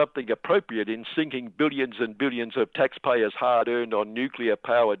there's something appropriate in sinking billions and billions of taxpayers' hard-earned on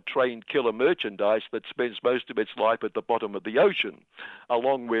nuclear-powered trained killer merchandise that spends most of its life at the bottom of the ocean,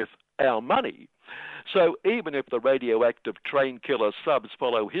 along with our money. So even if the radioactive trained killer subs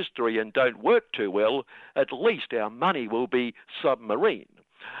follow history and don't work too well, at least our money will be submarine.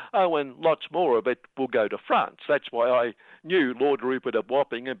 Oh, and lots more of it will go to France. That's why I knew Lord Rupert of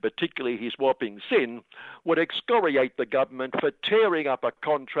Wapping, and particularly his Wapping sin, would excoriate the government for tearing up a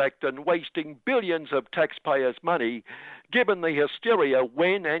contract and wasting billions of taxpayers' money, given the hysteria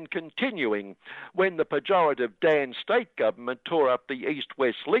when and continuing when the pejorative Dan state government tore up the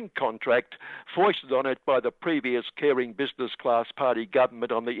East-West Link contract foisted on it by the previous caring business class party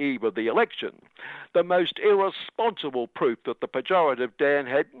government on the eve of the election. The most irresponsible proof that the pejorative Dan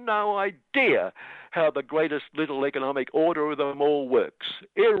had no idea how the greatest little economic order of them all works.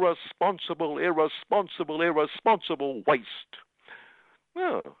 Irresponsible waste.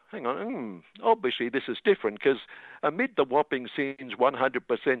 Oh, hang on. Obviously, this is different because amid the Wapping Sin's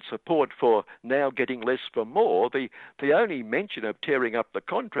 100% support for now getting less for more, the only mention of tearing up the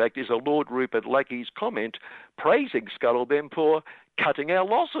contract is a Lord Rupert Lackey's comment praising Scuttle them for cutting our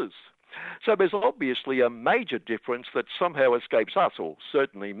losses. So there's obviously a major difference that somehow escapes us, or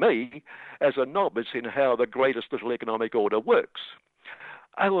certainly me, as a novice in how the greatest little economic order works.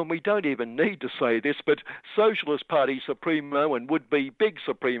 Oh, and we don't even need to say this, but Socialist Party Supremo and would-be Big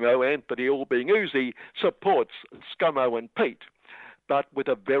Supremo Anthony Albanese supports Scummo and Pete, but with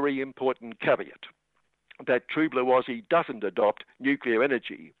a very important caveat, that True Blue Aussie doesn't adopt nuclear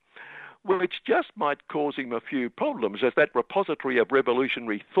energy, which just might cause him a few problems, as that repository of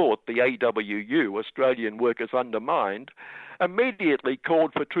revolutionary thought, the AWU, Australian Workers Undermined, immediately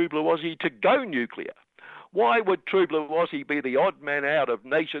called for True Blue Aussie to go nuclear. Why would True Blue Aussie be the odd man out of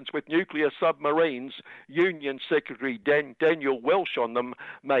nations with nuclear submarines? Union Secretary Daniel Welsh on them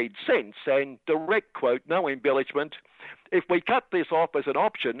made sense, and direct quote, no embellishment, if we cut this off as an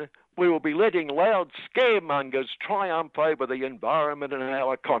option, we will be letting loud scaremongers triumph over the environment and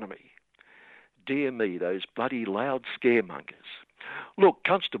our economy. Dear me, those bloody loud scaremongers. Look,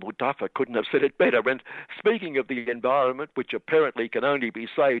 Constable Duffer couldn't have said it better. And speaking of the environment, which apparently can only be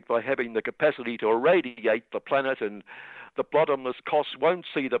saved by having the capacity to irradiate the planet, and the bottomless costs won't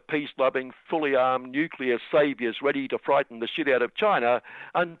see the peace-loving, fully armed nuclear saviours ready to frighten the shit out of China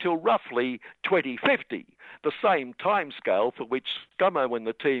until roughly 2050, the same timescale for which Scummo and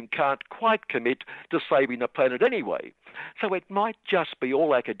the team can't quite commit to saving the planet anyway. So it might just be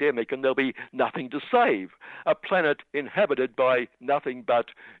all academic and there'll be nothing to save. A planet inhabited by nothing but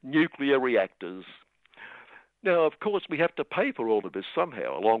nuclear reactors. Now, of course, we have to pay for all of this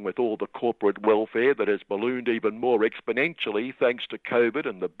somehow, along with all the corporate welfare that has ballooned even more exponentially thanks to COVID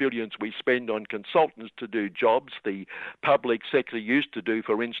and the billions we spend on consultants to do jobs the public sector used to do,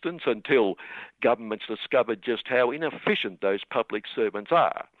 for instance, until governments discovered just how inefficient those public servants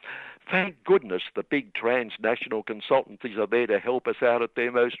are. Thank goodness the big transnational consultancies are there to help us out at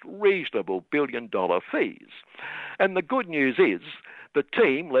their most reasonable billion-dollar fees. And the good news is, the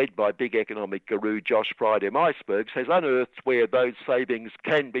team, led by big economic guru Josh Friedem Icebergs, has unearthed where those savings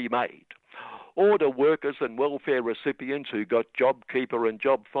can be made. Order workers and welfare recipients who got JobKeeper and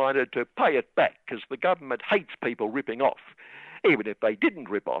JobFinder to pay it back, because the government hates people ripping off, even if they didn't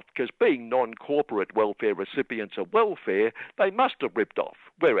rip off, because being non-corporate welfare recipients of welfare, they must have ripped off,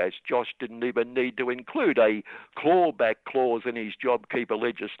 whereas Josh didn't even need to include a clawback clause in his JobKeeper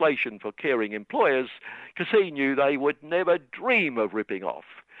legislation for caring employers, because he knew they would never dream of ripping off.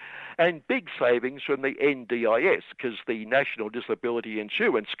 And big savings from the NDIS, because the National Disability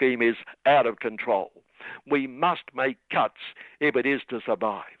Insurance Scheme is out of control. We must make cuts if it is to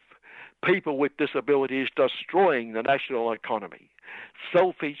survive. People with disabilities destroying the national economy.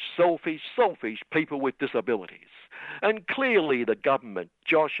 Selfish, selfish, selfish people with disabilities. And clearly the government,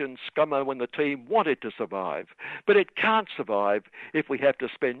 Josh and Scummo and the team, want it to survive. But it can't survive if we have to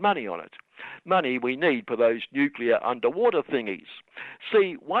spend money on it. Money we need for those nuclear underwater thingies.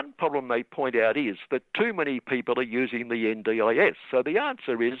 See, one problem they point out is that too many people are using the NDIS. So the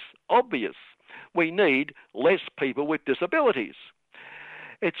answer is obvious. We need less people with disabilities.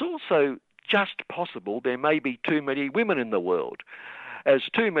 It's also just possible there may be too many women in the world, as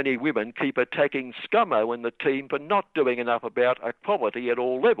too many women keep attacking Scummo and the team for not doing enough about equality at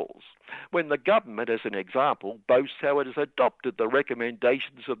all levels, when the government, as an example, boasts how it has adopted the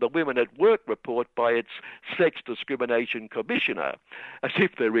recommendations of the Women at Work report by its Sex Discrimination Commissioner, as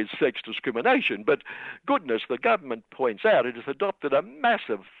if there is sex discrimination. But goodness, the government points out it has adopted a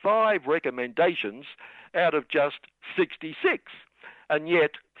massive 5 recommendations out of just 66. And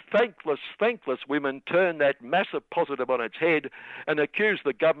yet, thankless women turn that massive positive on its head and accuse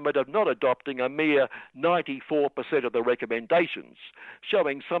the government of not adopting a mere 94% of the recommendations,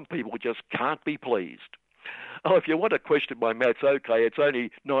 showing some people just can't be pleased. Oh, if you want to question my maths, okay, it's only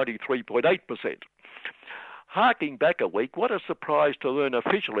 93.8%. Harking back a week, what a surprise to learn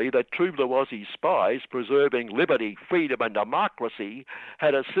officially that True Blue Aussie spies preserving liberty, freedom and democracy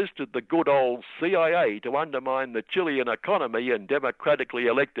had assisted the good old CIA to undermine the Chilean economy and democratically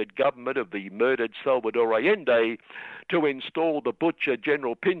elected government of the murdered Salvador Allende, to install the butcher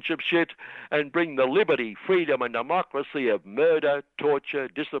General Pinochet and bring the liberty, freedom and democracy of murder, torture,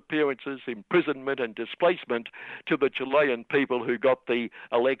 disappearances, imprisonment and displacement to the Chilean people who got the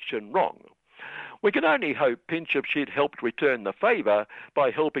election wrong. We can only hope Pinochet helped return the favour by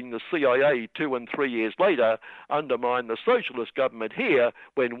helping the CIA 2 and 3 years later undermine the socialist government here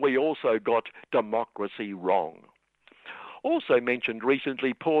when we also got democracy wrong. Also mentioned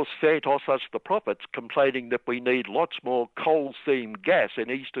recently, poor Santos us the prophets complaining that we need lots more coal seam gas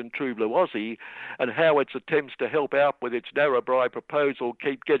in eastern True Blue Aussie, and how its attempts to help out with its Narrabri proposal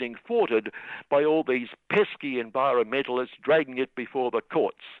keep getting thwarted by all these pesky environmentalists dragging it before the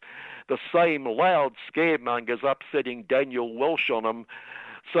courts. The same loud scaremongers upsetting Daniel Welsh on them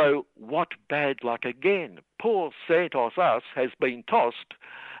So what bad luck again? Poor Santos Us has been tossed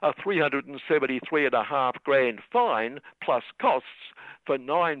a $373.5 grand fine plus costs for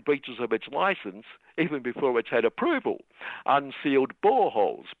 9 breaches of its licence even before it's had approval. Unsealed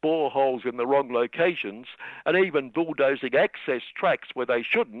boreholes in the wrong locations, and even bulldozing access tracks where they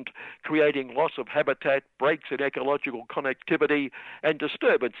shouldn't, creating loss of habitat, breaks in ecological connectivity and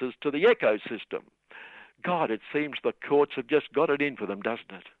disturbances to the ecosystem. God, it seems the courts have just got it in for them,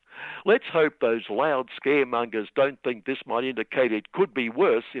 doesn't it? Let's hope those loud scaremongers don't think this might indicate it could be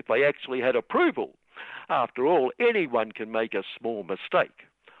worse if they actually had approval. After all, anyone can make a small mistake,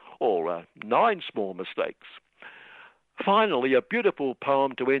 or 9 small mistakes. Finally, a beautiful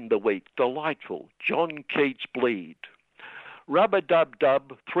poem to end the week, delightful, John Keats' Bleed.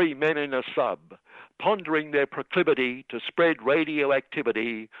 Rub-a-dub-dub, 3 men in a sub, pondering their proclivity to spread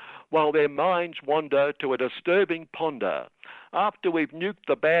radioactivity while their minds wander to a disturbing ponder. After we've nuked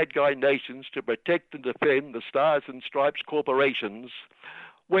the bad guy nations to protect and defend the Stars and Stripes corporations,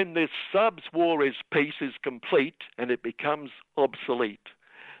 when this subs war is peace is complete and it becomes obsolete,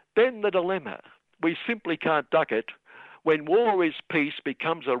 then the dilemma, we simply can't duck it. When war is peace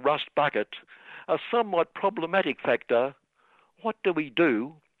becomes a rust bucket, a somewhat problematic factor. What do we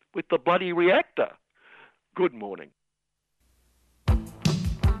do with the bloody reactor? Good morning.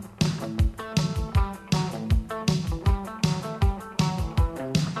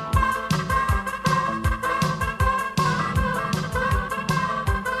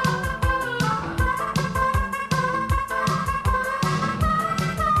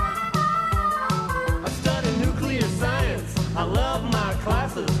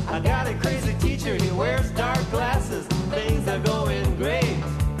 I got a crazy teacher, he wears dark glasses. Things are going great,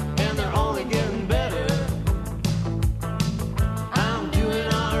 and they're only getting better. I'm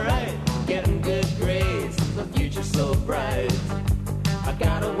doing alright, getting good grades. The future's so bright. I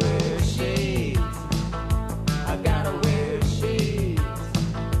gotta wear shades. I gotta wear shades.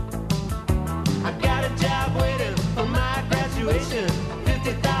 I got a job waiting for my graduation.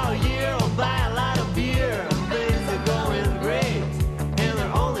 $50,000 a year, I'll buy a lot of beer. Things are going great.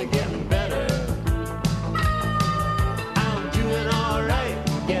 Getting better. I'm doing alright,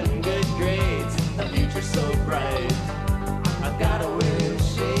 getting good grades. The future's so bright. I gotta wear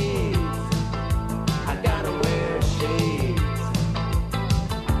shades. I gotta wear shades.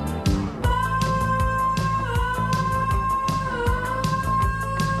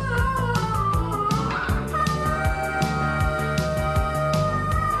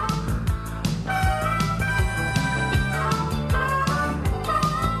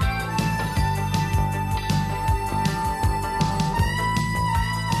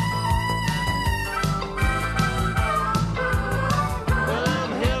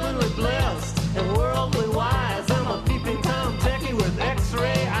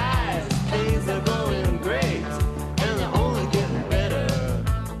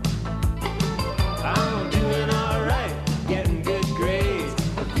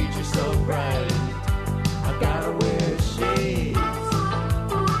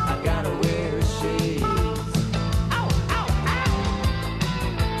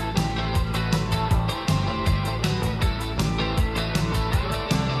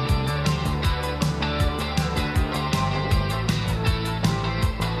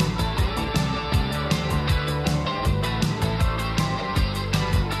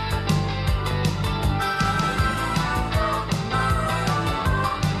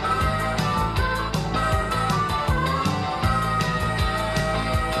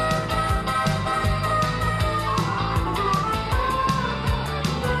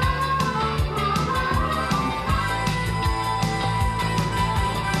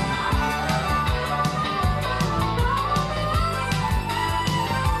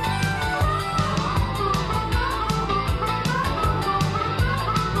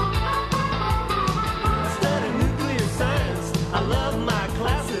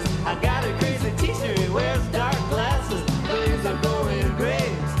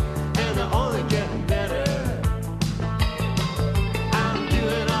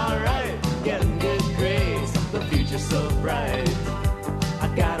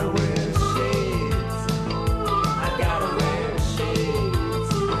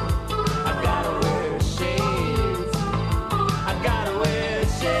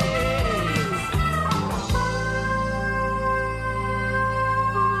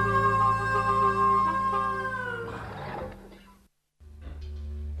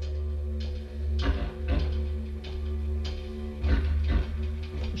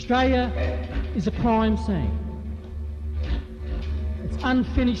 Australia is a crime scene. It's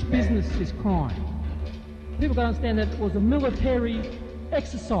unfinished business, is crime. People don't understand that it was a military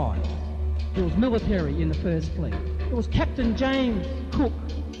exercise. There was military in the First Fleet. It was Captain James Cook.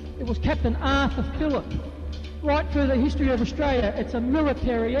 It was Captain Arthur Phillip. Right through the history of Australia, it's a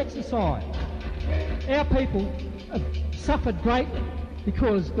military exercise. Our people have suffered greatly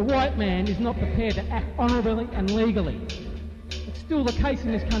because the white man is not prepared to act honourably and legally. It's still the case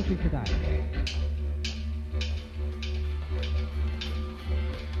in this country today.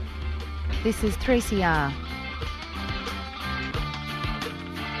 This is 3CR.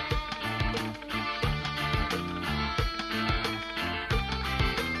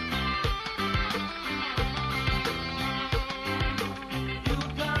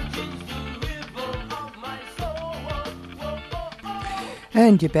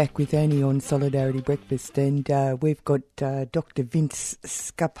 And you're back with Annie on Solidarity Breakfast, and we've got Dr. Vince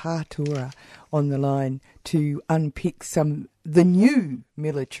Scapatura on the line to unpick the new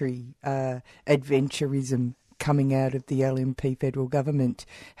military adventurism coming out of the LNP federal government.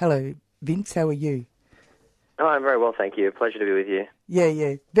 Hello, Vince, how are you? Oh, I'm very well, thank you. Pleasure to be with you.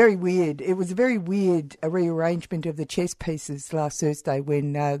 Yeah. Very weird. It was a very weird rearrangement of the chess pieces last Thursday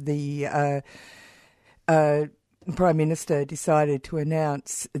when the Prime Minister decided to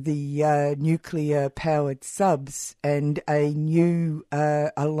announce the nuclear-powered subs and a new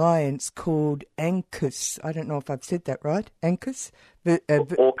alliance called AUKUS. I don't know if I've said that right. AUKUS?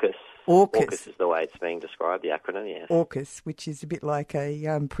 AUKUS. AUKUS is the way it's being described, the acronym, yes. AUKUS, which is a bit like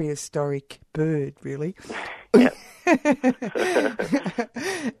a prehistoric bird, really.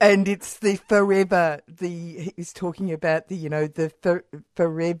 And it's the forever, he's talking about the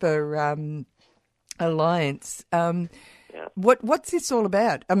forever alliance. What's this all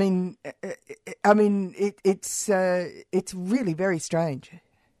about? I mean, it's really very strange.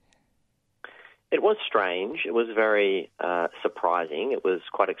 It was strange. It was very surprising. It was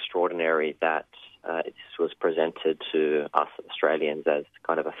quite extraordinary that this was presented to us Australians as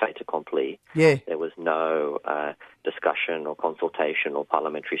kind of a fait accompli. Yeah. There was no discussion or consultation or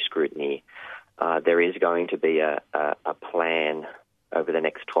parliamentary scrutiny. There is going to be a plan over the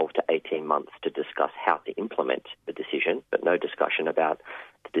next 12 to 18 months to discuss how to implement the decision, but no discussion about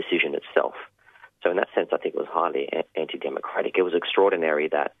the decision itself. So in that sense, I think it was highly anti-democratic. It was extraordinary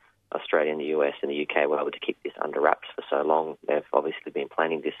that Australia and the US and the UK were able to keep this under wraps for so long. They've obviously been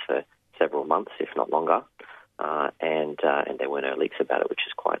planning this for several months, if not longer, and there were no leaks about it, which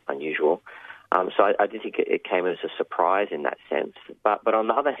is quite unusual. So I do think it came as a surprise in that sense. But on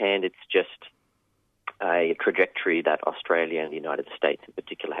the other hand, it's just a trajectory that Australia and the United States in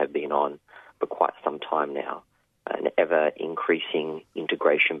particular have been on for quite some time now. An ever-increasing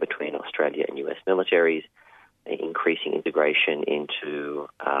integration between Australia and US militaries, increasing integration into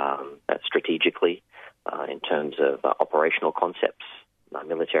strategically in terms of operational concepts,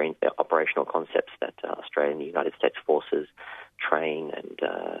 military operational concepts that Australia and the United States forces train, and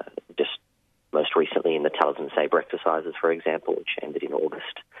just most recently in the Talisman Sabre exercises, for example, which ended in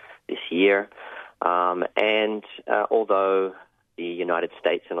August this year. And although the United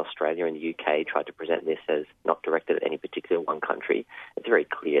States and Australia and the UK tried to present this as not directed at any particular one country, it's very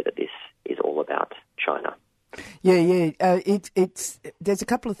clear that this is all about China. Yeah. There's a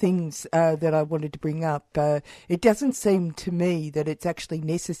couple of things that I wanted to bring up. It doesn't seem to me that it's actually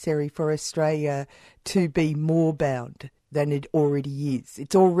necessary for Australia to be more bound than it already is.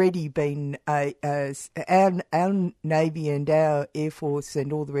 It's already been our Navy and our Air Force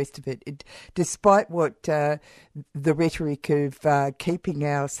and all the rest of it, despite what the rhetoric of keeping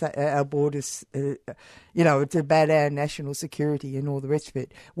our borders, it's about our national security and all the rest of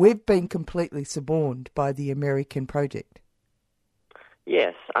it, we've been completely suborned by the American project.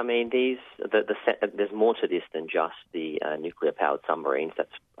 Yes, I mean, there's more to this than just the nuclear-powered submarines.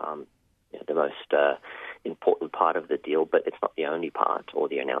 That's the most important part of the deal, but it's not the only part, or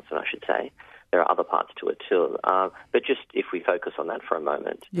the announcement, I should say. There are other parts to it too. But just if we focus on that for a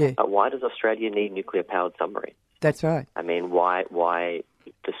moment, why does Australia need nuclear-powered submarines? That's right. I mean, why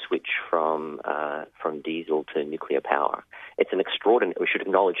the switch from diesel to nuclear power? It's an extraordinary. We should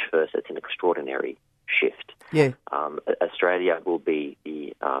acknowledge first it's an extraordinary shift. Yeah. Australia will be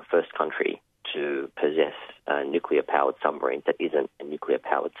the first country to possess nuclear-powered submarines that isn't a nuclear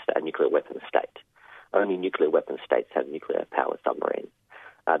weapons state. Only nuclear weapons states have nuclear-powered submarines.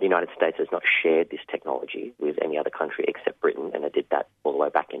 The United States has not shared this technology with any other country except Britain, and it did that all the way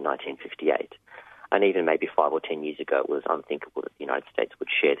back in 1958. And even maybe 5 or 10 years ago, it was unthinkable that the United States would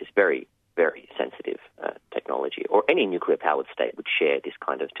share this very, very sensitive technology, or any nuclear-powered state would share this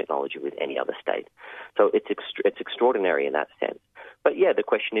kind of technology with any other state. So it's extraordinary in that sense. But yeah, the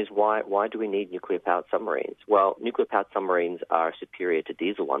question is why do we need nuclear-powered submarines? Well, nuclear-powered submarines are superior to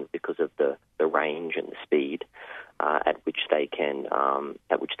diesel ones because of the range and the speed at which they can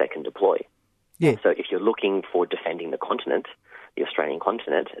deploy. Yeah. So if you're looking for defending the continent, the Australian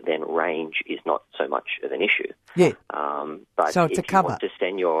continent, then range is not so much of an issue. Yeah. But so it's a cover.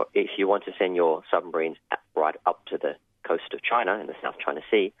 If you want to send your submarines right up to the coast of China in the South China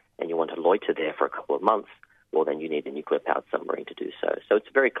Sea, and you want to loiter there for a couple of months, well, then you need a nuclear-powered submarine to do so. So it's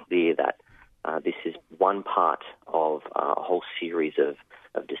very clear that this is one part of a whole series of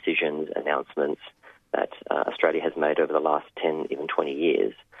decisions, announcements that Australia has made over the last 10, even 20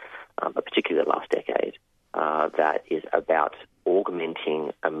 years, but particularly the last decade, that is about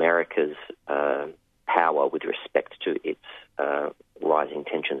augmenting America's power with respect to its rising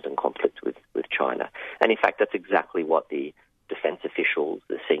tensions and conflict with China. And in fact, that's exactly what the defence officials,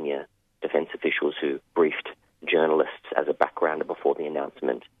 the senior defence officials who briefed journalists as a backgrounder before the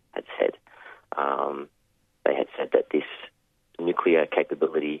announcement had said. They had said that this nuclear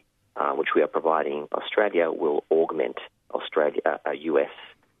capability, which we are providing Australia, will augment US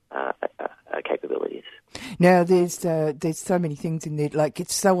capabilities. Now, there's so many things in there. Like,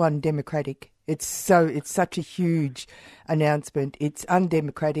 it's so undemocratic. It's such a huge announcement. It's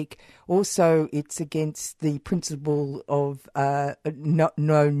undemocratic. Also, it's against the principle of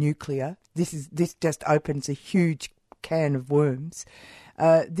no nuclear. This just opens a huge can of worms.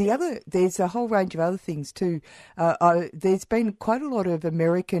 There's a whole range of other things too. There's been quite a lot of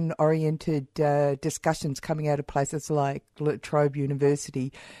American-oriented discussions coming out of places like La Trobe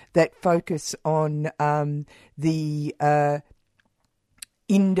University that focus on the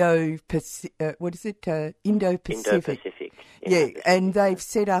Indo-Pacific. Indo-Pacific. Yeah, and they've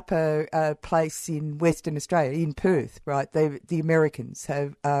set up a place in Western Australia, in Perth, right? The Americans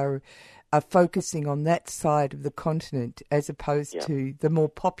are focusing on that side of the continent as opposed to the more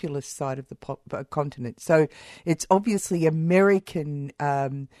populist side of the continent. So it's obviously American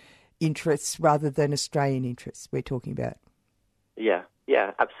interests rather than Australian interests we're talking about. Yeah,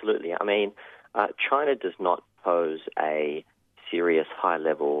 absolutely. I mean, China does not pose a serious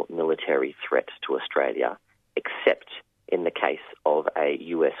high-level military threat to Australia, except in the case of a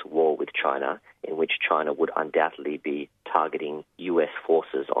US war with China, in which China would undoubtedly be targeting US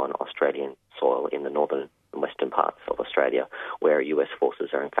forces on Australian soil in the northern and western parts of Australia, where US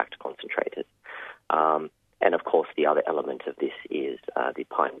forces are in fact concentrated. And of course, the other element of this is the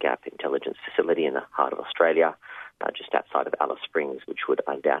Pine Gap Intelligence Facility in the heart of Australia, just outside of Alice Springs, which would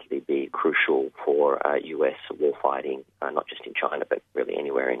undoubtedly be crucial for US warfighting, not just in China, but really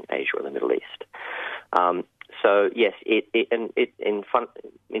anywhere in Asia or the Middle East. So yes,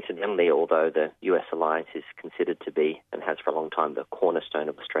 incidentally, although the US alliance is considered to be, and has for a long time, the cornerstone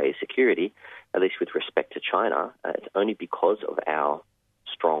of Australia's security, at least with respect to China, it's only because of our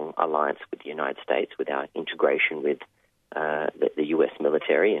strong alliance with the United States, with our integration with the US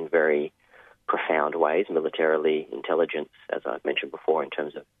military in very profound ways, militarily, intelligence, as I've mentioned before, in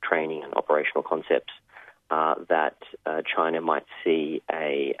terms of training and operational concepts, that China might see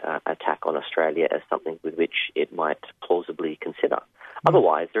a attack on Australia as something with which it might plausibly consider.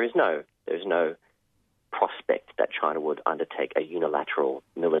 Otherwise, there is no prospect that China would undertake a unilateral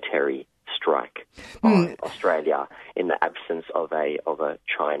military strike on Australia in the absence of a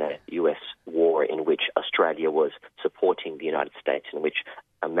China-US war in which Australia was supporting the United States, in which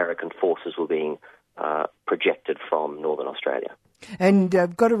American forces were being projected from northern Australia. And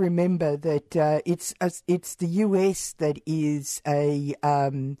I've got to remember that it's the US that is a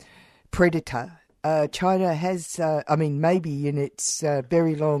predator. China has, maybe in its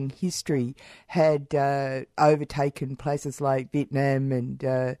very long history, had overtaken places like Vietnam and,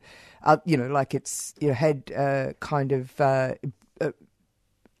 had kind of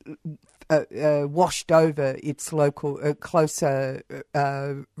washed over its local, closer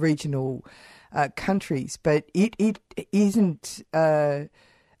regional countries, but it isn't.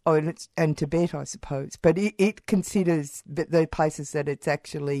 And Tibet, I suppose, but it considers the places that it's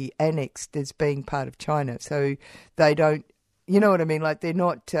actually annexed as being part of China, so they don't. You know what I mean? Like, they're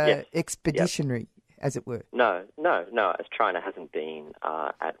not expeditionary, as it were. No. As China hasn't been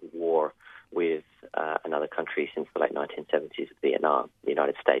at war with another country since the late 1970s with Vietnam. The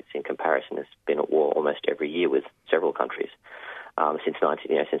United States, in comparison, has been at war almost every year with several countries since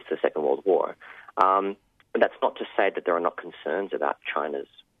the Second World War. But that's not to say that there are not concerns about China's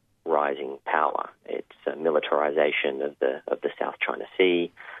rising power. Its militarization of the South China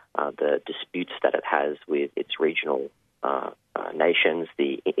Sea, the disputes that it has with its regional nations,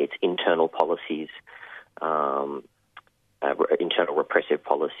 its internal policies, internal repressive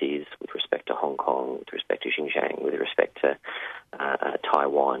policies with respect to Hong Kong, with respect to Xinjiang, with respect to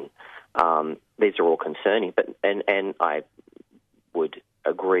Taiwan. These are all concerning, and I would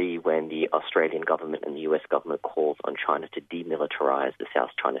agree when the Australian government and the US government calls on China to demilitarize the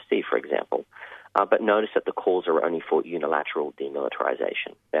South China Sea, for example. But notice that the calls are only for unilateral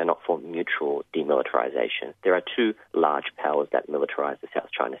demilitarization. They're not for mutual demilitarization. There are two large powers that militarize the South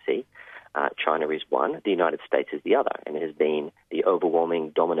China Sea. China is one, the United States is the other, and it has been the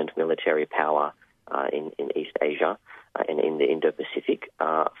overwhelming dominant military power in East Asia and in the Indo-Pacific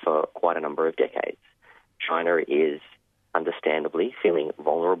for quite a number of decades. China is understandably feeling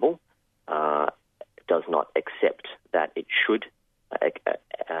vulnerable, does not accept that it should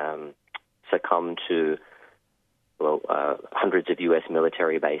succumb to hundreds of US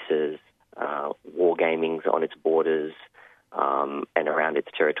military bases, war gamings on its borders and around its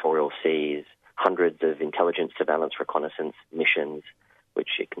territorial seas, hundreds of intelligence, surveillance, reconnaissance missions,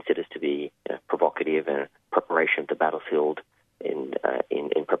 which it considers to be provocative and preparation of the battlefield in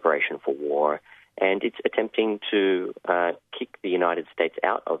preparation for war. And it's attempting to kick the United States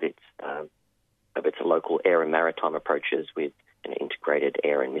out of its local air and maritime approaches with integrated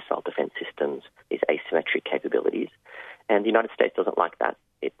air and missile defense systems, these asymmetric capabilities. And the United States doesn't like that.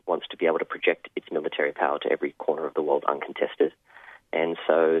 It wants to be able to project its military power to every corner of the world uncontested. And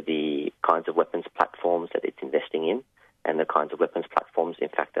so the kinds of weapons platforms that it's investing in and the kinds of weapons platforms, in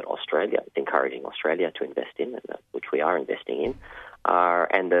fact, that Australia is encouraging Australia to invest in, and which we are investing in,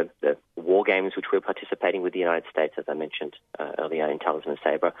 and the war games which we're participating with the United States, as I mentioned earlier in Talisman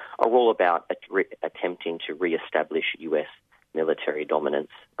Sabre, are all about attempting to re-establish US military dominance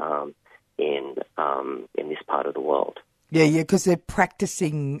in this part of the world. Yeah, because they're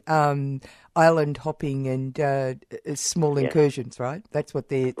practicing island hopping and small incursions, right? That's what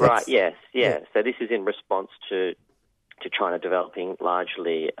they're... Right, yes. So this is in response to China developing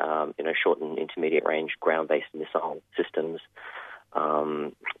largely short and intermediate range ground-based missile systems,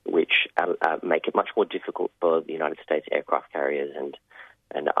 which make it much more difficult for the United States aircraft carriers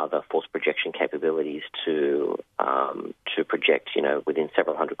and other force projection capabilities to project, within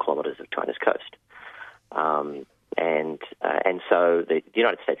several hundred kilometres of China's coast. And so the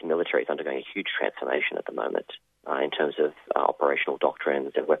United States military is undergoing a huge transformation at the moment in terms of operational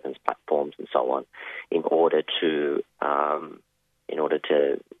doctrines and weapons platforms and so on, in order to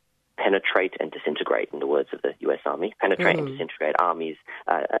penetrate and disintegrate, in the words of the U.S. Army, penetrate and disintegrate armies,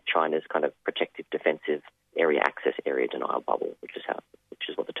 China's kind of protective, defensive area access, area denial bubble, which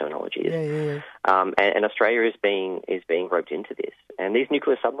is what the terminology is. And Australia is being roped into this. And these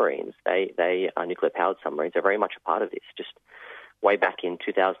nuclear submarines, they are nuclear-powered submarines, are very much a part of this. Just way back in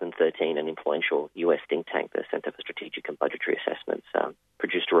 2013, an influential U.S. think tank, the Centre for Strategic and Budgetary Assessments,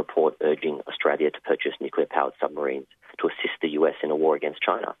 produced a report urging Australia to purchase nuclear-powered submarines to assist the U.S. in a war against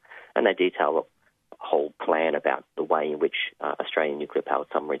China. And they detail a whole plan about the way in which Australian nuclear-powered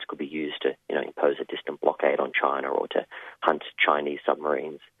submarines could be used to, impose a distant blockade on China or to hunt Chinese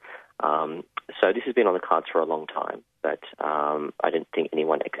submarines. So this has been on the cards for a long time, but I didn't think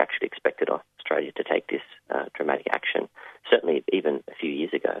anyone actually expected Australia to take this dramatic action, certainly even a few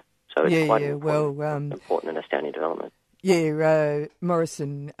years ago. So it's quite important and astounding development. Yeah,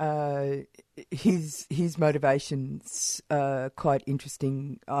 Morrison, his motivations are quite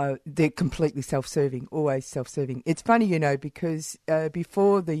interesting. They're completely self-serving, always self-serving. It's funny, because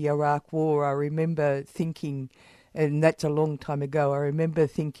before the Iraq War, I remember thinking, and that's a long time ago, I remember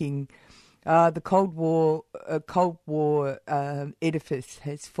thinking, the Cold War edifice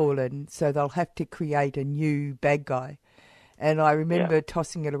has fallen, so they'll have to create a new bad guy. And I remember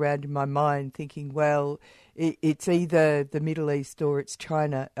tossing it around in my mind, thinking, well, it's either the Middle East or it's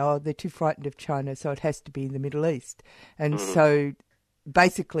China. Oh, they're too frightened of China, so it has to be in the Middle East. And so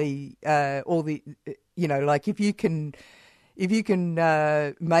basically all the, like if you can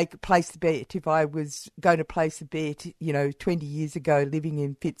place the bet, if I was going to place a bet, 20 years ago living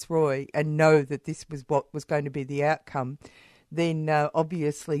in Fitzroy and know that this was what was going to be the outcome, then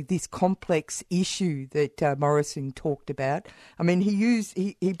obviously this complex issue that Morrison talked about, I mean,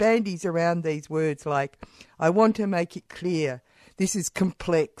 he bandies around these words like, I want to make it clear, this is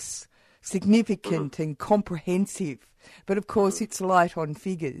complex, significant and comprehensive. But of course it's light on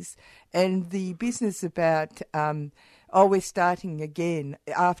figures. And the business about, we're starting again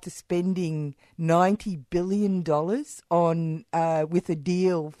after spending $90 billion on with a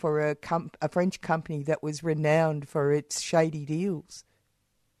deal for a French company that was renowned for its shady deals.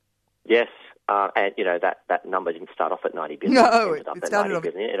 Yes, and that number didn't start off at $90 billion. No, it started off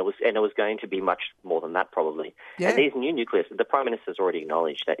 $90 billion, and it was going to be much more than that probably. Yeah. And these new nuclears, the Prime Minister's already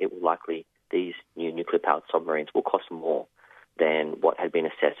acknowledged that it will likely these new nuclear-powered submarines will cost more than what had been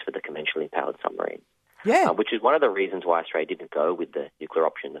assessed for the conventionally powered submarines. Yeah. Which is one of the reasons why Australia didn't go with the nuclear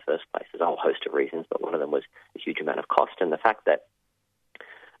option in the first place. There's a whole host of reasons, but one of them was a huge amount of cost. And the fact that,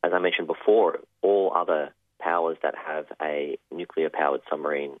 as I mentioned before, all other powers that have a nuclear-powered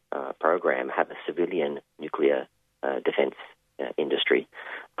submarine program have a civilian nuclear defence industry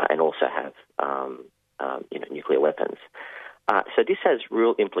and also have nuclear weapons. So this has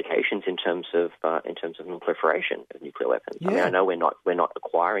real implications in terms of non-proliferation of nuclear weapons. Yeah. I mean, I know we're not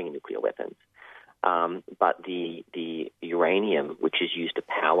acquiring nuclear weapons, but the uranium which is used to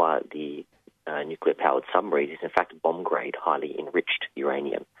power the nuclear-powered submarines is in fact bomb-grade, highly enriched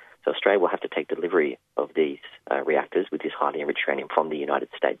uranium. So Australia will have to take delivery of these reactors with this highly enriched uranium from the United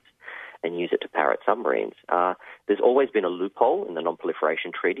States and use it to power its submarines. There's always been a loophole in the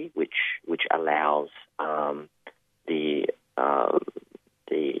Non-Proliferation Treaty which allows the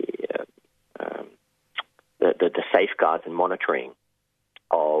safeguards and monitoring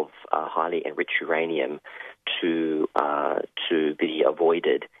of highly enriched uranium to be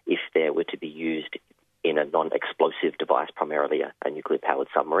avoided if there were to be used in a non-explosive device, primarily a nuclear-powered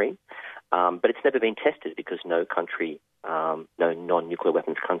submarine. But it's never been tested because no non-nuclear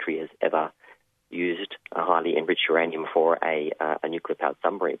weapons country has ever used a highly enriched uranium for a nuclear-powered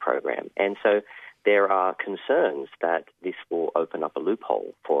submarine program. And so there are concerns that this will open up a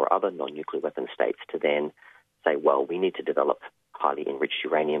loophole for other non-nuclear weapon states to then say, well, we need to develop highly enriched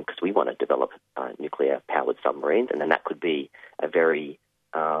uranium because we want to develop nuclear-powered submarines, and then that could be a very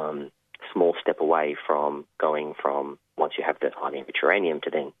small step away from going from once you have the highly enriched uranium to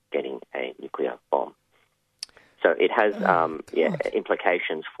then getting a nuclear bomb. So it has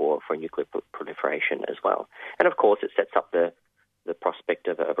implications for nuclear proliferation as well. And of course, it sets up the prospect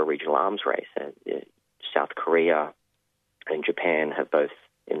of a regional arms race. South Korea and Japan have both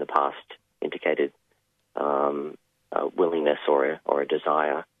in the past indicated a willingness or a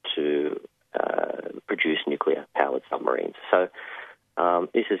desire to produce nuclear-powered submarines. So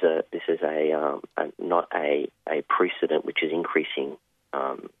this is not a precedent which is increasing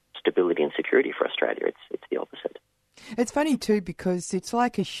stability and security for Australia. It's the opposite. It's funny too because it's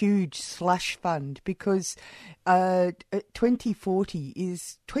like a huge slush fund because 2040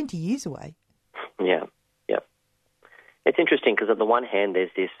 is 20 years away. Yeah. It's interesting because on the one hand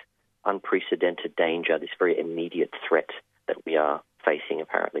there's this unprecedented danger, this very immediate threat that we are facing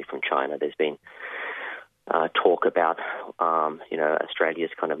apparently from China. There's been talk about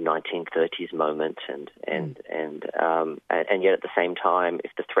Australia's kind of 1930s moment, and yet at the same time,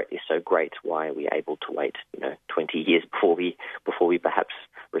 if the threat is so great, why are we able to wait 20 years before we perhaps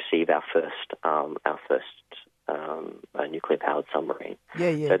receive our first nuclear-powered submarine?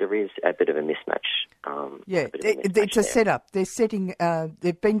 Yeah. So there is a bit of a mismatch. It's a setup. They're setting.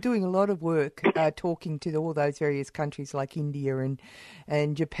 They've been doing a lot of work talking to all those various countries like India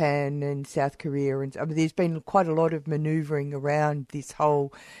and Japan and South Korea, and there's been quite a lot of manoeuvring around this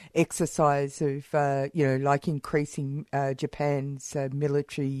whole exercise of like increasing Japan's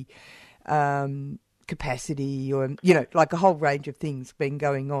military capacity, or like a whole range of things been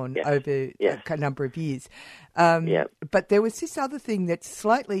going on over a number of years. But there was this other thing that's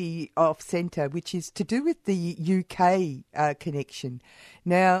slightly off centre, which is to do with the UK connection.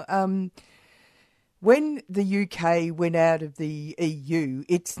 Now, when the UK went out of the EU,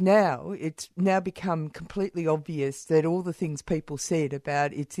 it's now become completely obvious that all the things people said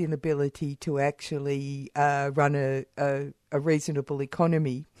about its inability to actually run a reasonable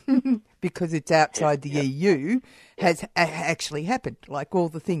economy because it's outside the EU has actually happened. Like all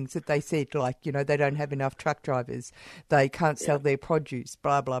the things that they said, like, they don't have enough truck drivers, they can't sell their produce,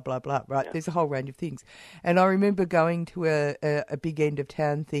 blah, blah, blah, blah, right? There's a whole range of things. And I remember going to a big end of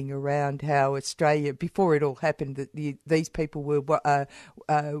town thing around how Australia, before it all happened, that these people were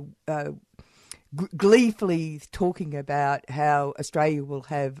gleefully talking about how Australia will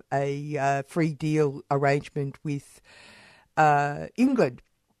have a free deal arrangement with England.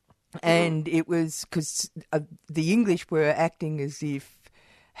 And it was because the English were acting as if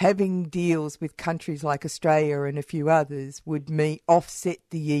having deals with countries like Australia and a few others would offset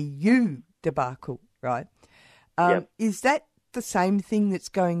the EU debacle, right? Is that the same thing that's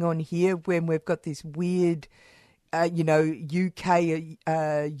going on here when we've got this weird, UK-US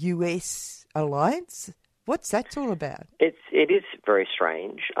alliance? What's that all about? It is very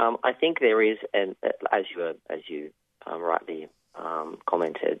strange. I think there is, and as you rightly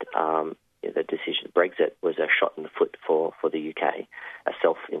commented, the decision Brexit was a shot in the foot for the UK, a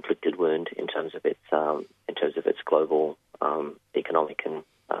self-inflicted wound in terms of its global economic and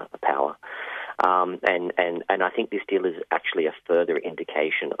power. And I think this deal is actually a further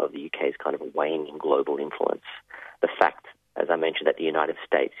indication of the UK's kind of waning global influence. The fact, as I mentioned, that the United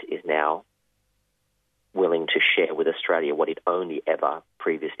States is now willing to share with Australia what it only ever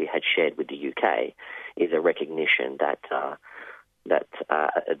previously had shared with the UK is a recognition that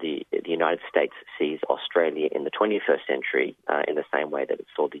the United States sees Australia in the 21st century in the same way that it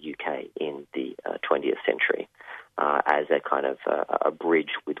saw the UK in the 20th century, as a kind of a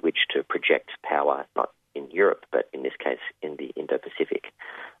bridge with which to project power, not in Europe, but in this case in the Indo-Pacific.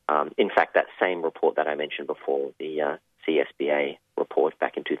 In fact, that same report that I mentioned before, the CSBA report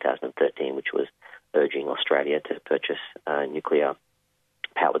back in 2013, which was urging Australia to purchase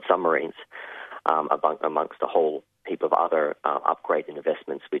nuclear-powered submarines, amongst a whole heap of other upgrades and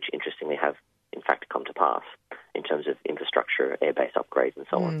investments, which interestingly have, in fact, come to pass in terms of infrastructure, airbase upgrades and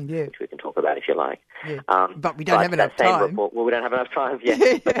so on, which we can talk about if you like. Yeah. But we don't have enough time. We don't have enough time,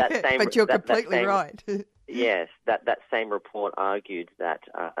 yes. But you're completely right. Yes, that same report argued that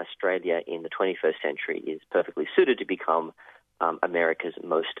Australia in the 21st century is perfectly suited to become America's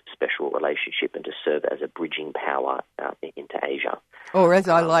most special relationship and to serve as a bridging power into Asia. Or as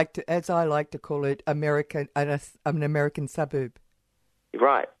I like to call it, an American suburb.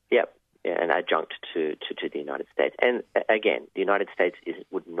 Right. Yep. Yeah, an adjunct to the United States. And again, the United States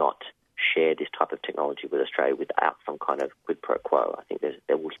would not share this type of technology with Australia without some kind of quid pro quo. I think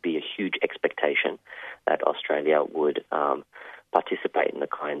there would be a huge expectation that Australia would participate in the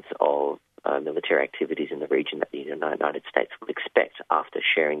kinds of military activities in the region that the United States would expect after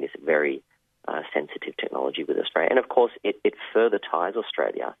sharing this very sensitive technology with Australia. And of course, it further ties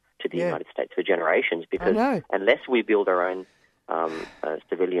Australia to the United States for generations, because unless we build our own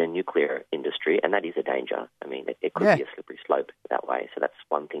civilian nuclear industry, and that is a danger. I mean, it could be a slippery slope that way, so that's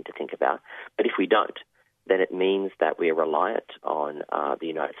one thing to think about. But if we don't, then it means that we are reliant on the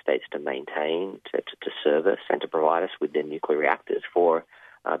United States to maintain, to service, and to provide us with their nuclear reactors for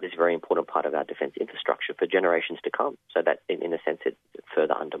this very important part of our defence infrastructure for generations to come. So that, in a sense, it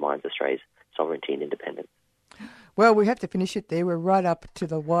further undermines Australia's sovereignty and independence. Well, we have to finish it there. We're right up to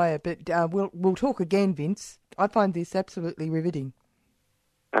the wire, but we'll talk again, Vince. I find this absolutely riveting.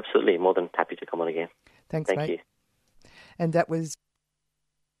 Absolutely. More than happy to come on again. Thank mate. You. And that was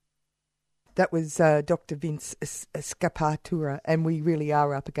Dr. Vince Scapatura, and we really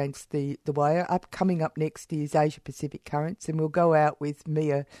are up against the wire. Coming up next is Asia Pacific Currents, and we'll go out with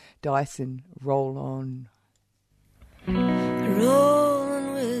Mia Dyson, Roll On.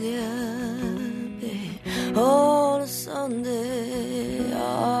 Rolling with you, babe, all a Sunday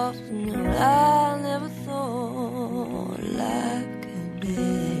afternoon. I never thought life could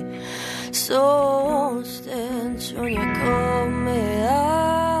be so stench when you call me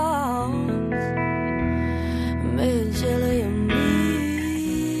out, made jelly of me.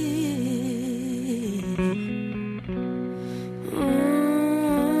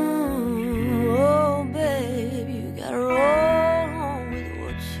 Oh, babe, you gotta roll on with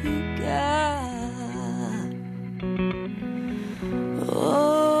what you got.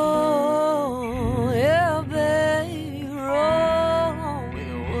 Oh, yeah, babe, you roll on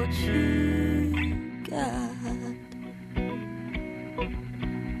with what you got.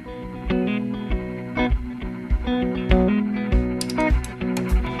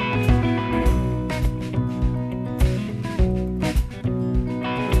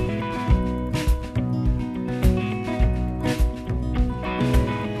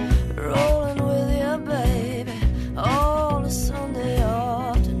 Rolling with you, baby, all a Sunday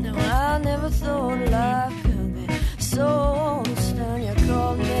afternoon. I never thought life could be so stern. You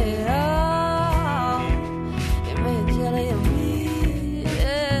called me out, you made jelly of me,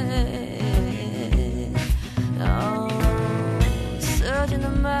 oh, searching the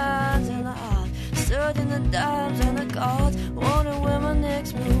minds and the heart, searching the dimes and the cards, wondering where my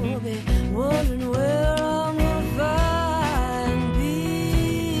next move will be, wondering where I'm gonna find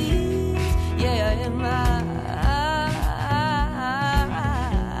peace. Yeah, in my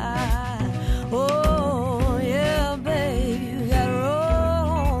oh, yeah, babe, you gotta roll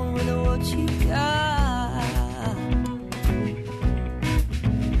on with what you got.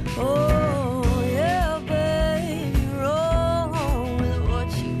 Oh, yeah, babe, you roll on with what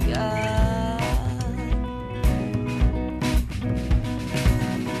you got.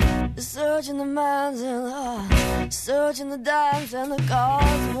 Searching the minds and the heart, searching the dimes and the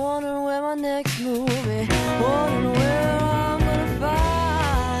cards, wondering where my next move is, wondering where I'm gonna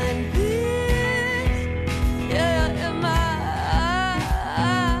find peace. Yeah, in my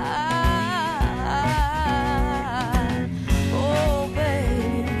oh,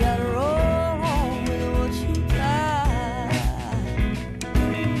 baby, you gotta roll on with what you got.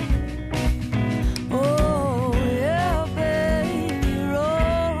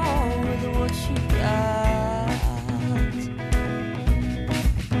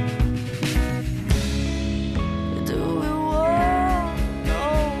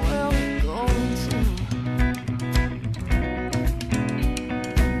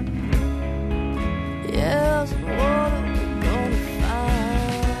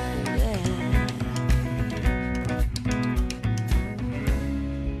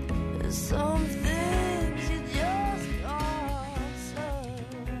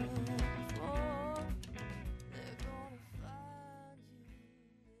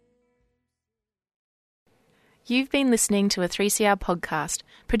 You've been listening to a 3CR podcast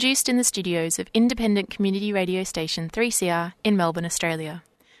produced in the studios of independent community radio station 3CR in Melbourne, Australia.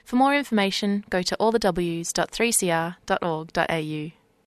 For more information, go to allthews.3cr.org.au.